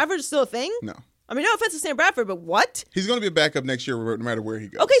 that's Sam Bradford is still a thing? No. I mean, no offense to Sam Bradford, but what? He's going to be a backup next year no matter where he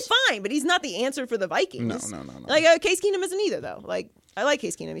goes. Okay, fine, but he's not the answer for the Vikings. No. Like, Case Keenum isn't either, though. Like, I like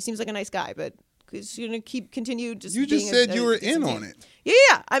Case Keenum. He seems like a nice guy, but he's going to continue just You just said you were in on it.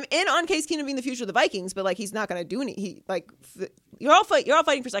 Yeah. I'm in on Case Keenum being the future of the Vikings, but, like, he's not going to do any. You're all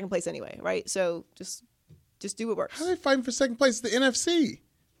fighting for second place anyway, right? So just do what works. How are they fighting for second place? It's the NFC.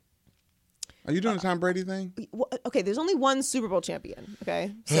 Are you doing the Tom Brady thing? Okay, there's only one Super Bowl champion.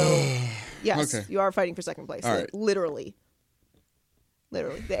 Okay, so yes, Okay. You are fighting for second place. All Like, right. literally, the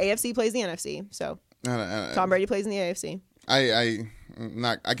AFC plays the NFC. So Tom Brady plays in the AFC.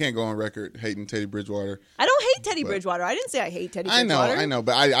 I can't go on record hating Teddy Bridgewater. I don't hate Teddy Bridgewater. I didn't say I hate Teddy Bridgewater. I know,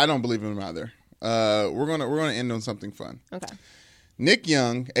 but I don't believe in him either. We're gonna end on something fun. Okay. Nick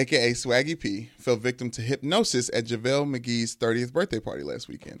Young, a.k.a. Swaggy P, fell victim to hypnosis at JaVale McGee's 30th birthday party last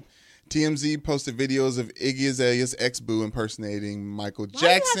weekend. TMZ posted videos of Iggy Azalea's ex-boo impersonating Michael Jackson.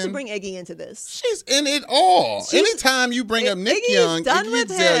 Why do you have to bring Iggy into this? She's in it all. Anytime you bring up Nick Young, done Iggy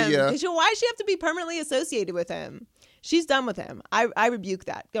with Azalea. him. Why does she have to be permanently associated with him? She's done with him. I rebuke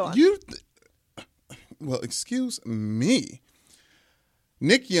that. Go on. Well, excuse me.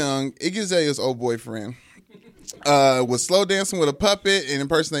 Nick Young, Iggy Azalea's old boyfriend, was slow dancing with a puppet and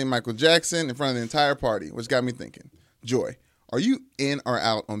impersonating Michael Jackson in front of the entire party, which got me thinking. Joy, are you in or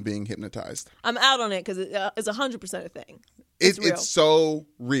out on being hypnotized? I'm out on it because it's 100% a thing. It's so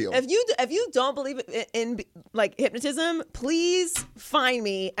real. If you don't believe in like hypnotism, please find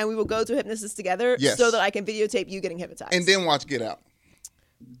me and we will go to a hypnotist together so that I can videotape you getting hypnotized. And then watch Get Out.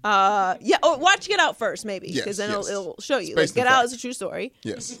 Yeah. Oh, watch Get Out first, maybe, because Yes, then yes. it'll show you. Based Like, on Get Out fact. is a true story.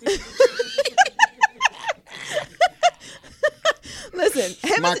 Yes. Listen,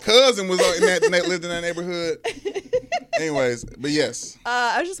 him My cousin was in that lived in that neighborhood. Anyways, but yes.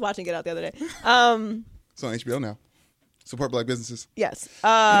 I was just watching Get Out the other day. It's on HBO now. Support black businesses. Yes.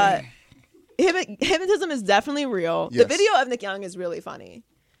 Hypnotism is definitely real. Yes. The video of Nick Young is really funny.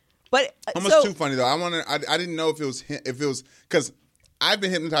 But Almost too funny though. I didn't know if it was because I've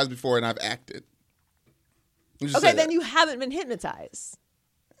been hypnotized before and I've acted. Okay, then you haven't been hypnotized.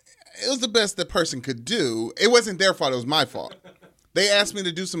 It was the best that person could do. It wasn't their fault. It was my fault. They asked me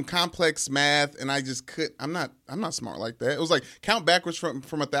to do some complex math, and I just couldn't. I'm not smart like that. It was like count backwards from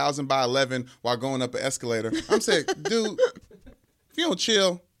 1,000 by 11 while going up an escalator. I'm saying, dude, if you don't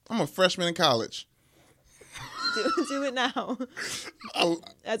chill, I'm a freshman in college. Do it now.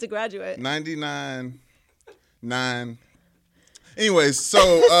 As a graduate. 99, 9. Anyways,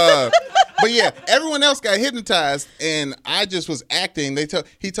 so but yeah, everyone else got hypnotized, and I just was acting.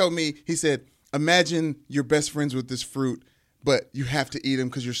 He told me, he said, imagine you're best friends with this fruit, but you have to eat them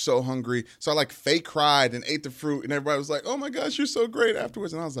because you're so hungry. So I like fake cried and ate the fruit, and everybody was like, oh my gosh, you're so great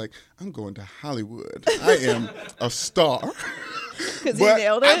afterwards. And I was like, I'm going to Hollywood. I am a star. Because he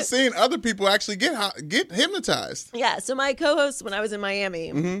nailed it. I've seen other people actually get hypnotized. Yeah, so my co-host, when I was in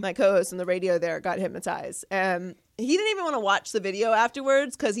Miami, my co-host on the radio there got hypnotized. He didn't even want to watch the video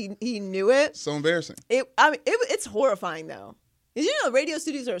afterwards because he knew it. So embarrassing. It's horrifying, though. Did you know radio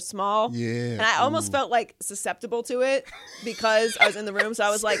studios are small? Yeah. And I almost felt like susceptible to it because I was in the room. So I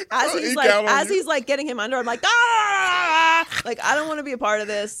was like, as he's getting him under, I'm like, ah! Like, I don't want to be a part of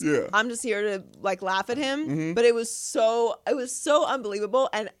this. Yeah. I'm just here to like laugh at him. But it was so unbelievable.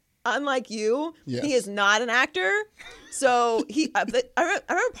 And unlike you, Yes. he is not an actor. So I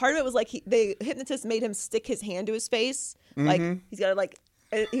remember part of it was like the hypnotist made him stick his hand to his face. Like he's got to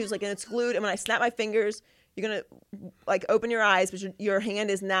he was like, and it's glued. And when I snap my fingers, you're going to like open your eyes, but your hand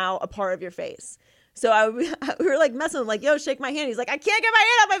is now a part of your face. So we were like messing with him, like, yo, shake my hand. He's like, I can't get my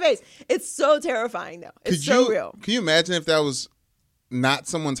hand out my face. It's so terrifying though. It's so real. Can you imagine if that was not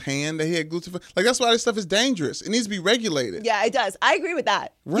someone's hand that he had glued to? Like, that's why this stuff is dangerous. It needs to be regulated. Yeah, it does. I agree with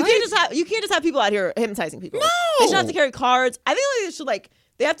that. Right? You can't just have people out here hypnotizing people. No. They should have to carry cards. I think they should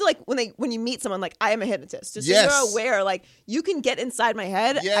they have to when you meet someone, like, I am a hypnotist. Just so you're aware, like, you can get inside my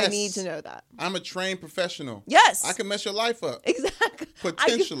head. Yes. I need to know that. I'm a trained professional. Yes. I can mess your life up. Exactly.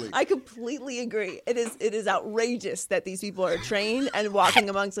 Potentially. I completely agree. It is outrageous that these people are trained and walking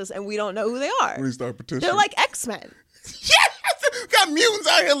amongst us and we don't know who they are. When you start petitioning. They're like X-Men. Yes! Got mutants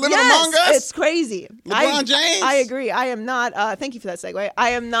out here living among us. It's crazy. LeBron James. I agree. I am not thank you for that segue. I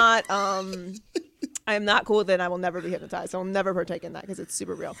am not cool with it, and I will never be hypnotized. I will never partake in that because it's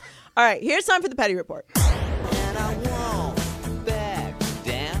super real. All right, here's time for the petty report. And I won't back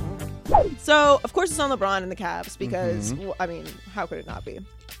down. So, of course, it's on LeBron and the Cavs because, I mean, how could it not be?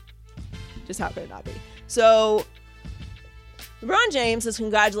 Just how could it not be? So, LeBron James has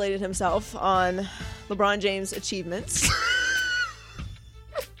congratulated himself on LeBron James' achievements.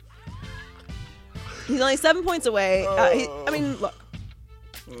 He's only 7 points away. Look.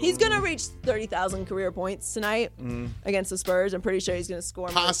 He's going to reach 30,000 career points tonight against the Spurs. I'm pretty sure he's going to score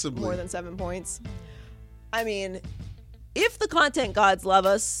more than 7 points. I mean, if the content gods love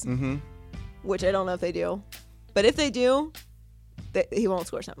us, which I don't know if they do, but if they do, he won't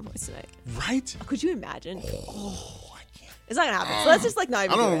score 7 points tonight. Right? Could you imagine? I can't. It's not going to happen. So let's just not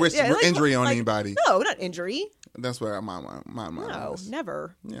even I don't risk injury on anybody. No, not injury. That's where my mind No, is.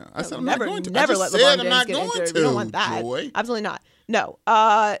 never. Yeah, I said I'm never, not going to. never I let just LeBron said I'm James not get going injured. to. We don't want that. Joy. Absolutely not. No,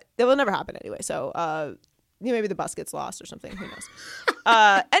 that will never happen anyway. So maybe the bus gets lost or something. Who knows?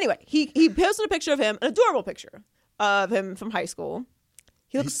 Anyway, he posted a picture of him, an adorable picture of him from high school.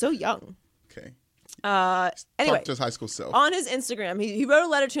 He looks so young. Okay. Anyway, talk to his high school self. On his Instagram, he wrote a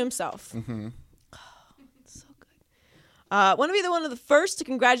letter to himself. Mm-hmm. Oh, so good. Want to be one of the first to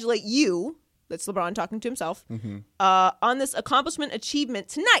congratulate you. That's LeBron talking to himself. On this accomplishment achievement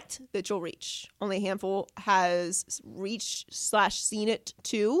tonight that you'll reach. Only a handful has reached / seen it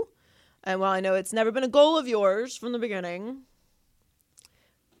too. And while I know it's never been a goal of yours from the beginning,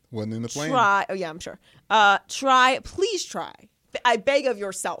 wasn't in the plan. Try. Oh yeah, I'm sure. Please try. I beg of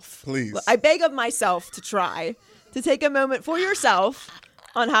yourself. Please. I beg of myself to try to take a moment for yourself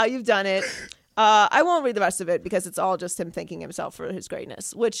on how you've done it. I won't read the rest of it because it's all just him thanking himself for his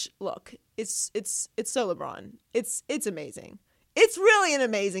greatness. Which, look, it's so LeBron. It's amazing. It's really an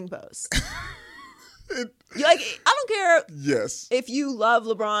amazing post. I don't care. Yes. If you love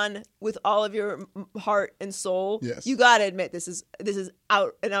LeBron with all of your heart and soul, yes. You gotta admit this is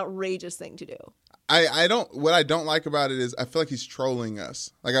an outrageous thing to do. I don't. What I don't like about it is I feel like he's trolling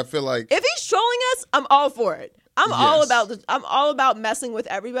us. Like I feel like if he's trolling us, I'm all for it. I'm all about messing with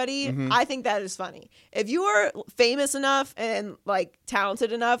everybody. Mm-hmm. I think that is funny. If you are famous enough and like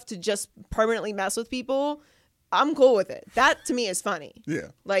talented enough to just permanently mess with people, I'm cool with it. That to me is funny. Yeah.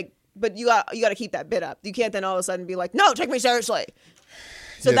 Like, but you got to keep that bit up. You can't then all of a sudden be like, no, take me seriously.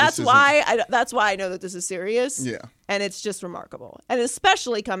 So Yeah, that's why I know that this is serious. Yeah. And it's just remarkable. And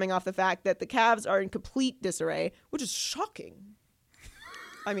especially coming off the fact that the Cavs are in complete disarray, which is shocking.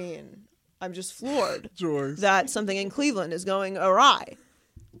 I mean, I'm just floored Joyce. that something in Cleveland is going awry.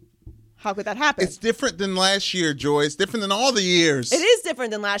 How could that happen? It's different than last year, Joy. It's different than all the years. It is different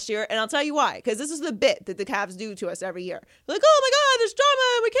than last year, and I'll tell you why. Because this is the bit that the Cavs do to us every year. They're like, oh my God, there's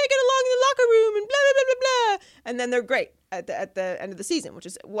drama, we can't get along in the locker room, and blah, blah, blah, blah, blah. And then they're great at the end of the season, which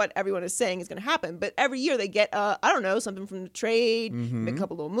is what everyone is saying is going to happen. But every year they get, I don't know, something from the trade, make a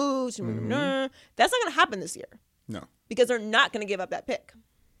couple little moves. That's not going to happen this year. No. Because they're not going to give up that pick.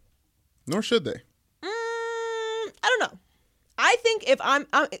 Nor should they. I don't know. I think if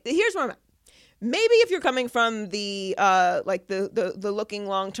here's where I'm at. Maybe if you're coming from the like the looking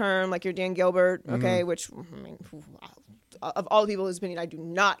long term, like you're Dan Gilbert, okay, which I mean, of all the people whose opinion I do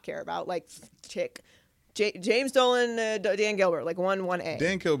not care about, like James Dolan, Dan Gilbert, like 1A.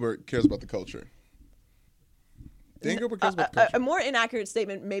 Dan Gilbert cares about the culture. Dan Gilbert cares about the culture. A more inaccurate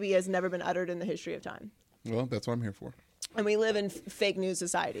statement maybe has never been uttered in the history of time. Well, that's what I'm here for. And we live in fake news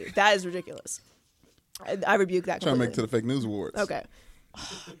society. That is ridiculous. I rebuke that. Trying to completely. make it to the fake news awards. Okay.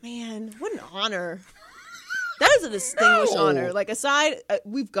 Oh, man, what an honor. That is a distinguished honor. Like, aside,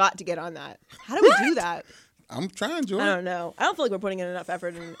 we've got to get on that. How do we do that? I'm trying, Joy. I don't know. I don't feel like we're putting in enough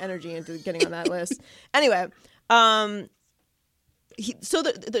effort and energy into getting on that list. Anyway, so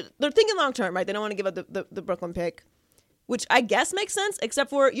they're thinking long term, right? They don't want to give up the Brooklyn pick, which I guess makes sense, except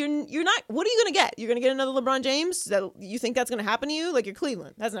for you're not. What are you going to get? You're going to get another LeBron James? That you think that's going to happen to you? Like, you're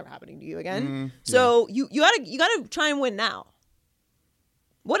Cleveland. That's never happening to you again. So you gotta try and win now.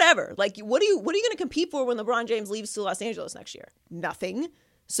 Whatever. Like, what are you going to compete for when LeBron James leaves to Los Angeles next year? Nothing.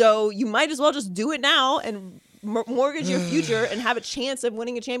 So you might as well just do it now and mortgage your future and have a chance of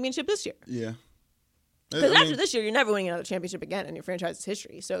winning a championship this year. Yeah. Because after this year, you're never winning another championship again in your franchise's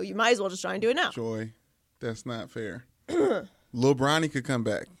history. So you might as well just try and do it now. Joy, that's not fair. Lil Bronny could come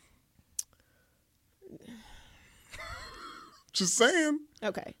back. Just saying.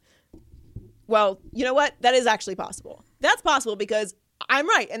 Okay. Well, you know what? That is actually possible. That's possible because I'm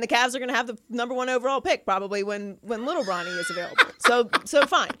right, and the Cavs are going to have the number 1 overall pick probably when Little Bronny is available. So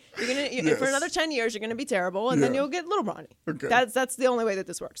fine. You're for another 10 years, you're going to be terrible, and then you'll get Little Bronny. Okay. That's the only way that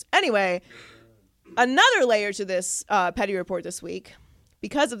this works. Anyway, another layer to this petty report this week,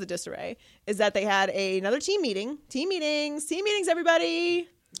 because of the disarray, is that they had another team meeting. Team meetings, everybody.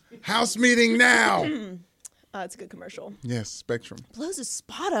 House meeting now. It's a good commercial. Yes, Spectrum. Blows his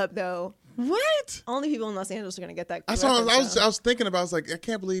spot up though. What? Only people in Los Angeles are going to get that. I was thinking about. I was like, I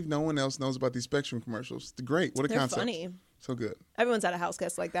can't believe no one else knows about these Spectrum commercials. They're great. What a They're concept. funny. So good. Everyone's at a house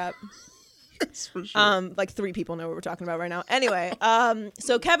guest like that. Yes, for sure. Like 3 people know what we're talking about right now. Anyway,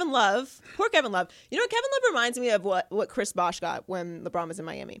 so Kevin Love, poor Kevin Love. You know what? Kevin Love reminds me of what Chris Bosh got when LeBron was in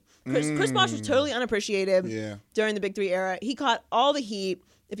Miami. Chris Bosh was totally unappreciated during the Big Three era. He caught all the heat.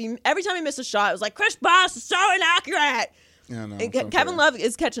 Every time he missed a shot, it was like, Chris Bosh is so inaccurate. Yeah, no, and Kevin Love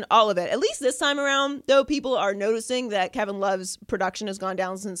is catching all of it. At least this time around, though, people are noticing that Kevin Love's production has gone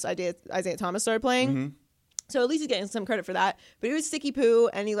down since Isaiah Thomas started playing. Mm-hmm. So at least he's getting some credit for that. But he was sticky poo,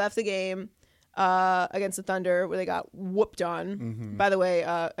 and he left the game against the Thunder where they got whooped on. Mm-hmm. By the way,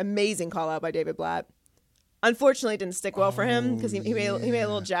 amazing call out by David Blatt. Unfortunately, it didn't stick well for him because he made a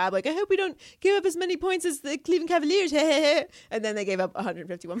little jab like, I hope we don't give up as many points as the Cleveland Cavaliers. And then they gave up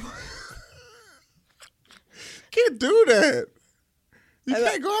 151 points. Can't do that. You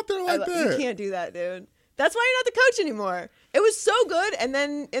can't go out there like that. You can't do that, dude. That's why you're not the coach anymore. It was so good, and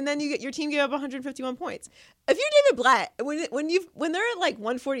then your team gave up 151 points. If you're David Blatt, when they're at like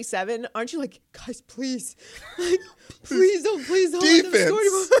 147, aren't you like, guys, please, like, please don't defense, let them score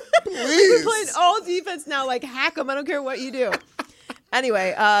anymore. please. We're playing all defense now. Like, hack them. I don't care what you do.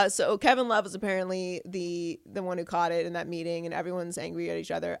 Anyway, so Kevin Love was apparently the one who caught it in that meeting, and everyone's angry at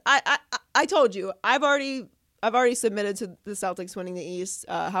each other. I told you, I've already submitted to the Celtics winning the East,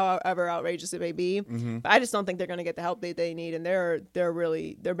 however outrageous it may be. Mm-hmm. But I just don't think they're going to get the help they need, and they're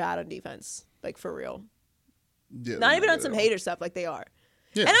bad on defense, like for real. Yeah, Not even on some hater stuff, like they are.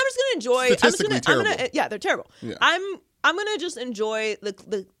 Yeah. And I'm just going to enjoy. Statistically terrible. Yeah, they're terrible. Yeah. I'm going to just enjoy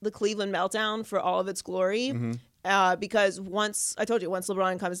the Cleveland meltdown for all of its glory, because once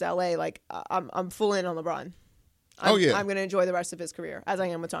LeBron comes to LA, like I'm full in on LeBron. I'm going to enjoy the rest of his career as I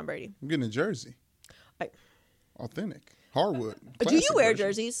am with Tom Brady. I'm getting a jersey. Authentic. Hardwood. Do you Classic wear version.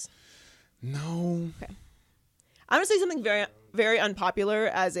 jerseys? No. Okay. I'm gonna say something very, very unpopular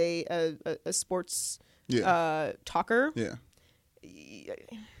as a sports talker. Yeah.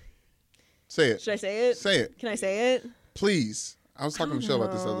 Say it. Should I say it? Say it. Can I say it? Please. I was talking to Michelle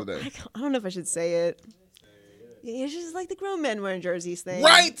about this the other day. I don't know if I should say it. It's just like the grown men wearing jerseys thing.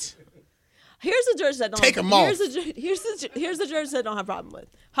 Right. Here's the jersey I don't Take them off. Here's the jersey I don't have a problem with.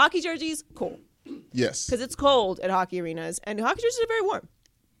 Hockey jerseys, cool. Yes. Because it's cold at hockey arenas, and hockey jerseys are very warm.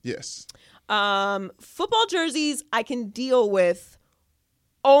 Yes. Football jerseys I can deal with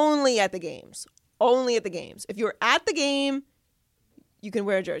only at the games. Only at the games. If you're at the game, you can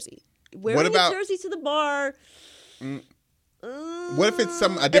wear a jersey. Wearing a jersey to the bar. What if it's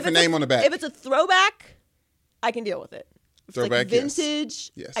a different name on the back? If it's a throwback, I can deal with it. If it's Throwback, like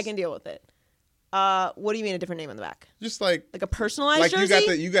vintage, yes. I can deal with it. What do you mean a different name on the back? Just like a personalized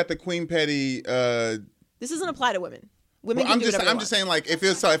jersey? you got the Queen Petty. This doesn't apply to women. Women can do whatever they I'm want. just saying, like, if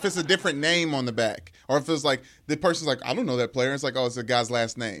it's a different name on the back, or if it's like the person's like, I don't know that player. It's like, oh, it's the guy's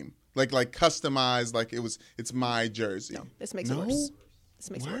last name. Like customized, like it's my jersey. No, this makes it worse. This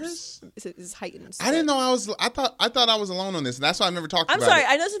makes it worse. This is heightened. I didn't know I thought I was alone on this, and that's why I've never talked about it. I'm sorry.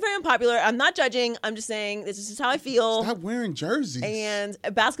 I know this is very unpopular. I'm not judging. I'm just saying this is how I feel. Stop wearing jerseys. And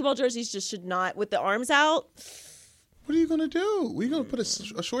basketball jerseys just should not, with the arms out. What are you gonna do? We gonna put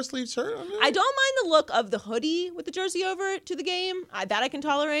a short sleeve shirt on there? I don't mind the look of the hoodie with the jersey over it to the game. That I can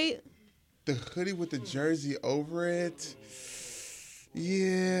tolerate. The hoodie with the jersey over it.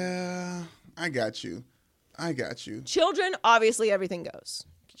 Yeah, I got you. Children, obviously, everything goes.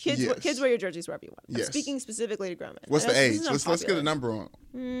 Kids, Yes. Kids wear your jerseys wherever you want. I'm Yes. speaking specifically to grown men. What's the age? Let's get unpopular. a number on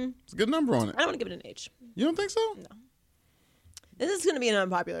it. Let's get a number on it. I don't want to give it an age. You don't think so? No. This is going to be an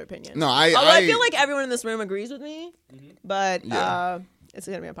unpopular opinion. No, Although I feel like everyone in this room agrees with me, but it's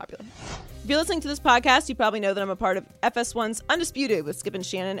going to be unpopular. If you're listening to this podcast, you probably know that I'm a part of FS1's Undisputed with Skip and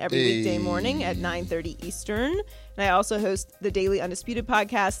Shannon every weekday morning at 9:30 Eastern. And I also host the Daily Undisputed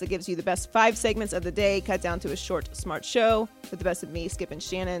podcast that gives you the best 5 segments of the day cut down to a short, smart show with the best of me, Skip and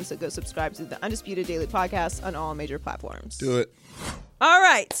Shannon. So go subscribe to the Undisputed Daily podcast on all major platforms. Do it. All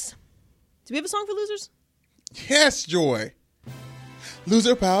right. Do we have a song for losers? Yes, Joy.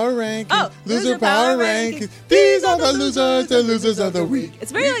 Loser power ranking. Oh, loser power ranking. These are the losers of the week.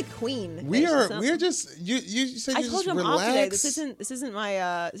 It's very like Queen. We're just you said I you told just you I'm relax. off today. This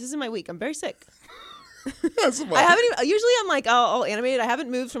isn't my week. I'm very sick. That's why. I haven't even, usually I'm like I'll animate it. I haven't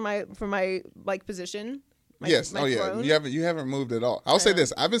moved from my like position. My throne. You haven't moved at all. I'll say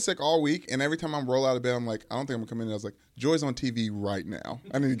this: I've been sick all week, and every time I roll out of bed, I'm like, I don't think I'm gonna come in. I was like, Joy's on TV right now.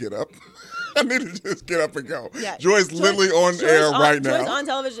 I need to get up. I need to just get up and go. Yeah. Joy's literally on air right now. Joy's on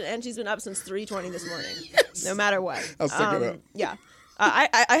television, and she's been up since 3:20 this morning. Yes. No matter what. I'll suck it up. Yeah.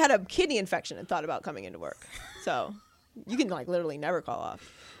 I had a kidney infection and thought about coming into work. So you can like literally never call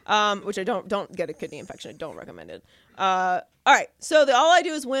off. Which I don't get a kidney infection. I don't recommend it. All right. So the All I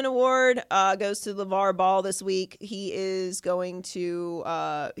Do Is Win award goes to LeVar Ball this week. He is going to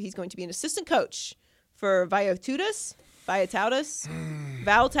be an assistant coach for Valtautas.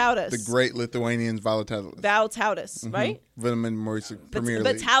 The great Lithuanian Valtautas, right? Premier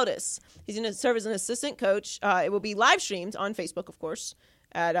League. Valtautas. He's going to serve as an assistant coach. It will be live streamed on Facebook, of course,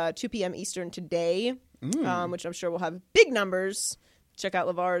 at 2 p.m. Eastern today, which I'm sure will have big numbers. Check out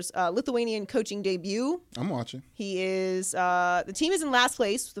LeVar's Lithuanian coaching debut. I'm watching. He is the team is in last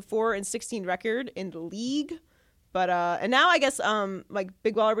place with a 4-16 record in the league, but and now I guess like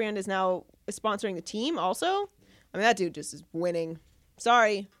Big Baller Brand is sponsoring the team also. I mean that dude just is winning.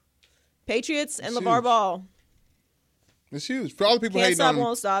 Sorry, Patriots and LeVar Ball. It's huge for all the people Can't hating stop, on him.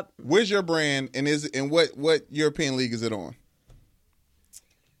 Won't stop. Where's your brand and what European league is it on?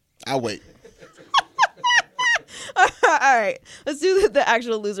 I'll wait. All right, let's do the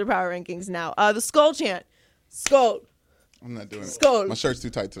actual loser power rankings now. The Skull chant. Skull. I'm not doing it. Skull. My shirt's too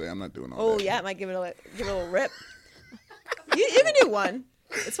tight today. I'm not doing all that. Oh yeah, it might give it a little rip. you can do one.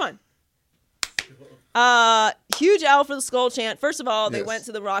 It's fun. Huge L for the Skull chant. First of all, they went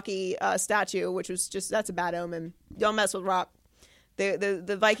to the Rocky statue, which was that's a bad omen. Don't mess with Rock.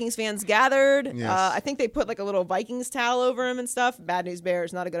 The Vikings fans gathered. Yes. I think they put like a little Vikings towel over him and stuff. Bad news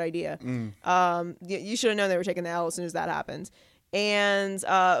bears, not a good idea. You should have known they were taking the L as soon as that happened. And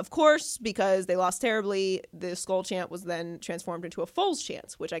of course, because they lost terribly, the Skull chant was then transformed into a Foles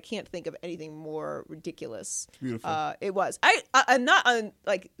chant, which I can't think of anything more ridiculous. Beautiful. It was. I'm not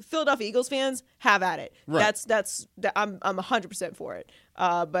like Philadelphia Eagles fans have at it. Right. I'm 100% for it.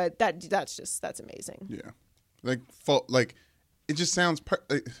 But that's amazing. Yeah, like it just sounds.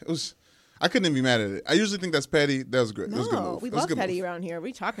 It was. I couldn't even be mad at it. I usually think that's petty. That was good. That was a good No, move. we That was a love good petty move. around here. What are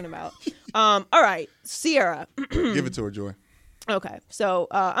you talking about? All right, Sierra. Give it to her, Joy. Okay, so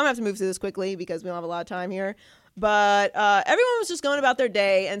I'm gonna have to move through this quickly because we don't have a lot of time here. But everyone was just going about their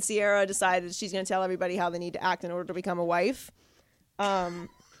day, and Sierra decided she's gonna tell everybody how they need to act in order to become a wife.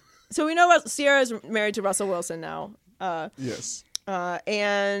 So we know Sierra is married to Russell Wilson now. Yes.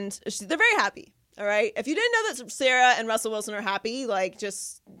 And they're very happy. All right. If you didn't know that Sarah and Russell Wilson are happy,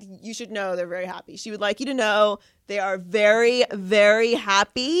 you should know they're very happy. She would like you to know they are very, very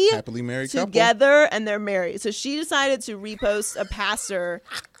happy. Happily married together, and they're married. So she decided to repost a pastor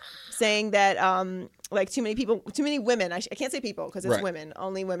saying that too many women. I can't say people because it's women.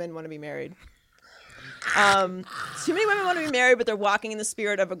 Only women want to be married. Too many women want to be married, but they're walking in the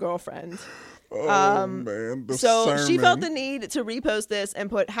spirit of a girlfriend. Man. So she felt the need to repost this and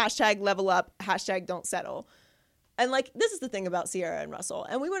put #level up, #don't settle. And this is the thing about Sierra and Russell.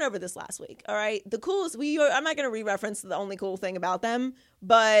 And we went over this last week. All right. The coolest, I'm not going to re-reference the only cool thing about them,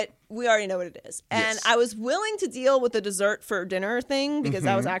 but we already know what it is. And I was willing to deal with the dessert for dinner thing because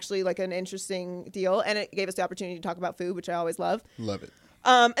that was actually an interesting deal. And it gave us the opportunity to talk about food, which I always love. Love it.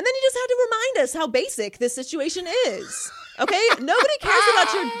 And then you just had to remind us how basic this situation is. Okay? Nobody cares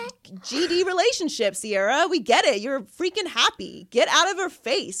about your GD relationship, Sierra. We get it. You're freaking happy. Get out of her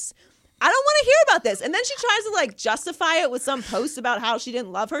face. I don't want to hear about this. And then she tries to justify it with some post about how she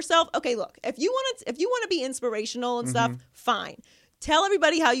didn't love herself. Okay, look, if you want to be inspirational and stuff, fine. Tell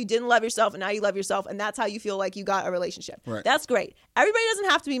everybody how you didn't love yourself and now you love yourself, and that's how you feel like you got a relationship. Right. That's great. Everybody doesn't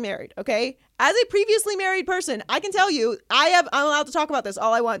have to be married, okay? As a previously married person, I can tell you I'm allowed to talk about this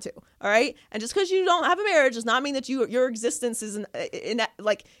all I want to, all right? And just because you don't have a marriage does not mean that your existence is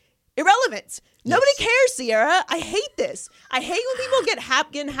irrelevant. Nobody cares, Sierra. I hate this. I hate when people get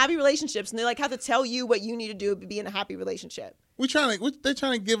in happy relationships and they have to tell you what you need to do to be in a happy relationship. They're trying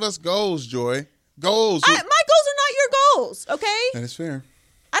to give us goals, Joy. Goals. My goals are not your goals, okay? That is fair.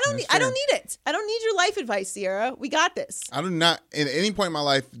 I don't need it. I don't need your life advice, Sierra. We got this. I do not, at any point in my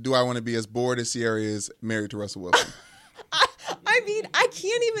life, do I want to be as bored as Sierra is married to Russell Wilson. I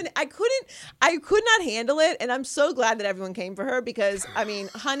could not handle it. And I'm so glad that everyone came for her because,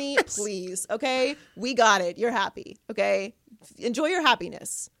 honey, please, okay? We got it. You're happy, okay? Enjoy your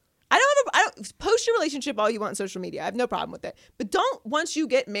happiness. I don't post your relationship all you want on social media. I have no problem with it. But don't, once you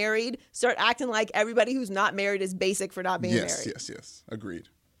get married, start acting like everybody who's not married is basic for not being married. Yes. Agreed.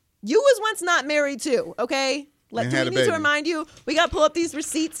 You was once not married too, okay? Do we need to remind you? We got to pull up these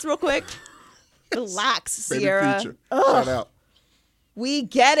receipts real quick. Relax, Sierra. Shout out. We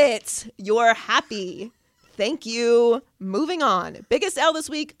get it. You're happy. Thank you. Moving on. Biggest L this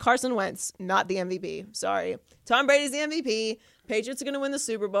week, Carson Wentz, not the MVP. Sorry. Tom Brady's the MVP. Patriots are going to win the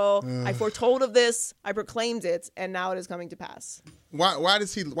Super Bowl. I foretold of this. I proclaimed it, and now it is coming to pass. Why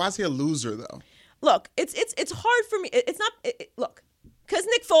is he a loser though? Look, it's hard for me. It's not. Look, because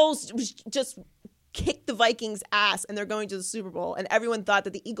Nick Foles was just kicked the Vikings' ass, and they're going to the Super Bowl, and everyone thought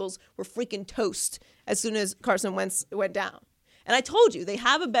that the Eagles were freaking toast as soon as Carson Wentz went down. And I told you they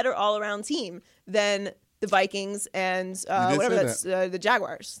have a better all-around team than the Vikings and the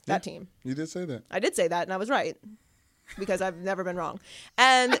Jaguars. That team. You did say that. I did say that, and I was right. Because I've never been wrong.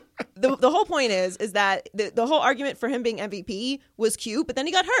 And the whole point is that the whole argument for him being MVP was cute, but then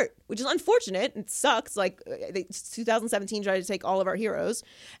he got hurt, which is unfortunate. It sucks. 2017 tried to take all of our heroes.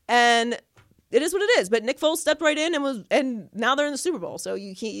 And it is what it is. But Nick Foles stepped right in and now they're in the Super Bowl. So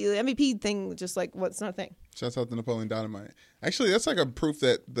you can't, the MVP thing, just it's not a thing. Shouts out to Napoleon Dynamite. Actually, that's a proof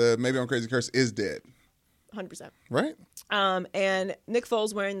that the Maybe I'm Crazy curse is dead. 100%. Right? And Nick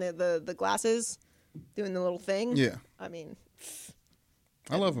Foles wearing the glasses, doing the little thing. Yeah.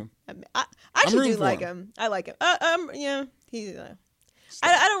 I love him. I actually do like him. I like him. Yeah.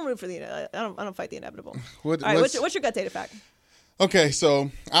 I don't root for I don't fight the inevitable. All right. What's your gut data fact? Okay,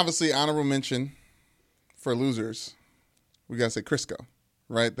 so obviously honorable mention for losers. We gotta say Crisco,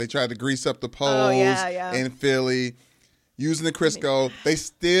 right? They tried to grease up the poles in Philly. Using the Crisco, they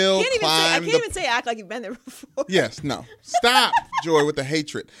still I can't even say act like you've been there before. Yes, no. Stop, Joy, with the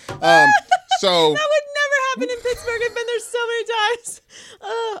hatred. So that would never happen in Pittsburgh. I've been there so many times.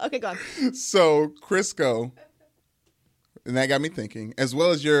 Okay, go on. So Crisco, and that got me thinking, as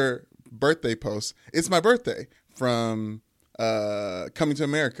well as your birthday post. It's my birthday from Coming to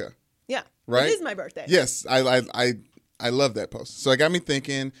America. Yeah, right. It is my birthday. Yes, I love that post. So it got me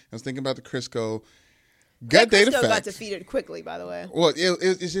thinking. I was thinking about the Crisco. Gut data fact. Got defeated quickly, by the way. Well,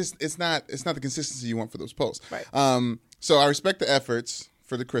 it's not the consistency you want for those posts. Right. So I respect the efforts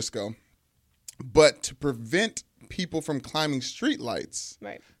for the Crisco, but to prevent people from climbing street lights,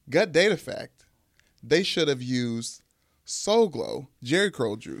 right. Gut data fact, they should have used Soul Glow Jerry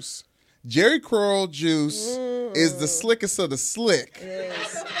Curl juice Jerry Curl juice is the slickest of the slick. It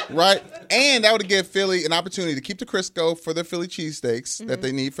is. Right? And that would give Philly an opportunity to keep the Crisco for their Philly cheesesteaks that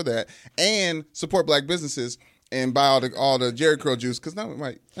they need for that, and support black businesses and buy all the Jerry Curl juice, because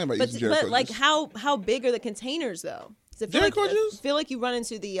nobody uses Jerry Curl like juice. how big are the containers though? Jerry Curl juice? I feel like you run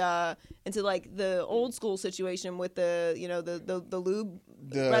into the old school situation with the lube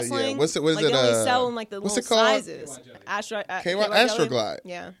wrestling. Yeah. What is like it? They only sell in like the what's little it called? sizes. KY Astroglide.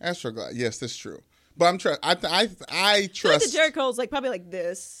 Yeah. Astroglide. Yes, that's true. But I trust. I feel like the Jerry Curl is like probably like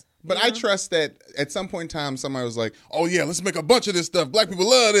this. But I trust that at some point in time, somebody was like, "Oh yeah, let's make a bunch of this stuff. Black people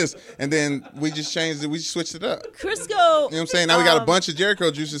love this," and then we just changed it. We just switched it up. Crisco. You know what I'm saying? Now we got a bunch of Jerry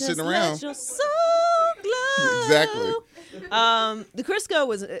Curl juices sitting around. Let your soul glow. Exactly. The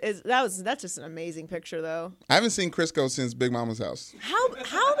Crisco that's just an amazing picture though. I haven't seen Crisco since Big Mama's house.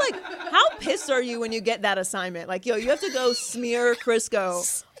 How pissed are you when you get that assignment? Like, yo, you have to go smear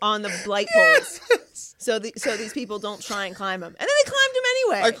Crisco on the light poles. So these people don't try and climb them. And then they climbed them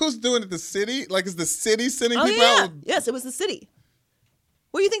anyway. Like, who's doing it? The city? Like, is the city sending Oh, people yeah. out? Yes, it was the city.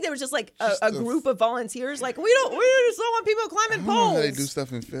 What do you think? They were just like a group of volunteers? Like, we just don't want people climbing I don't know poles. how they do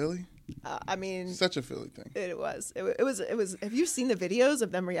stuff in Philly. I mean, Such a Philly thing. it was. Have you seen the videos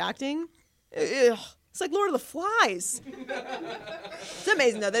of them reacting? Ugh. It's like Lord of the Flies. It's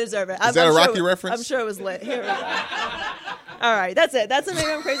amazing, though. They deserve it. Is that a Rocky reference? I'm sure it was lit. Here we go. All right, that's it. That's the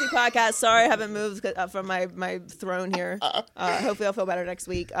Maybe I'm Crazy podcast. Sorry I haven't moved from my throne here. Hopefully I'll feel better next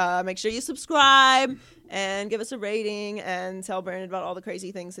week. Make sure you subscribe and give us a rating and tell Brandon about all the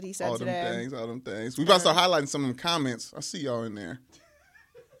crazy things that he said today. All them things. We about to start highlighting some of them comments. I see y'all in there.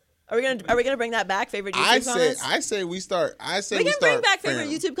 Are we gonna bring that back? Favorite YouTube comments? I say we start. We can bring back favorite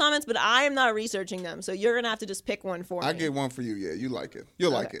YouTube comments, but I am not researching them, so you're gonna have to just pick one for me. I get one for you. Yeah, you like it.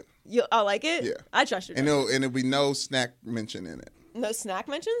 You'll like it. I'll like it. Yeah, I trust you. And it'll be no snack mention in it. No snack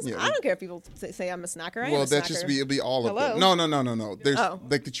mentions? Yeah. I don't care if people say I'm a snacker. Well, it'll be all of them. No. There's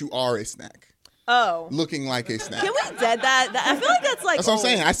like that you are a snack. Oh. Looking like a snack. Can we dead that? I feel like that's like. That's what I'm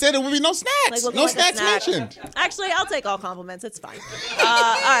saying. I said it would be no snacks. Like no like snacks snack. mentioned. Actually, I'll take all compliments. It's fine. All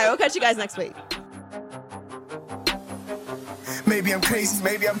right, we'll catch you guys next week. Maybe I'm crazy,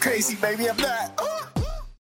 maybe I'm not.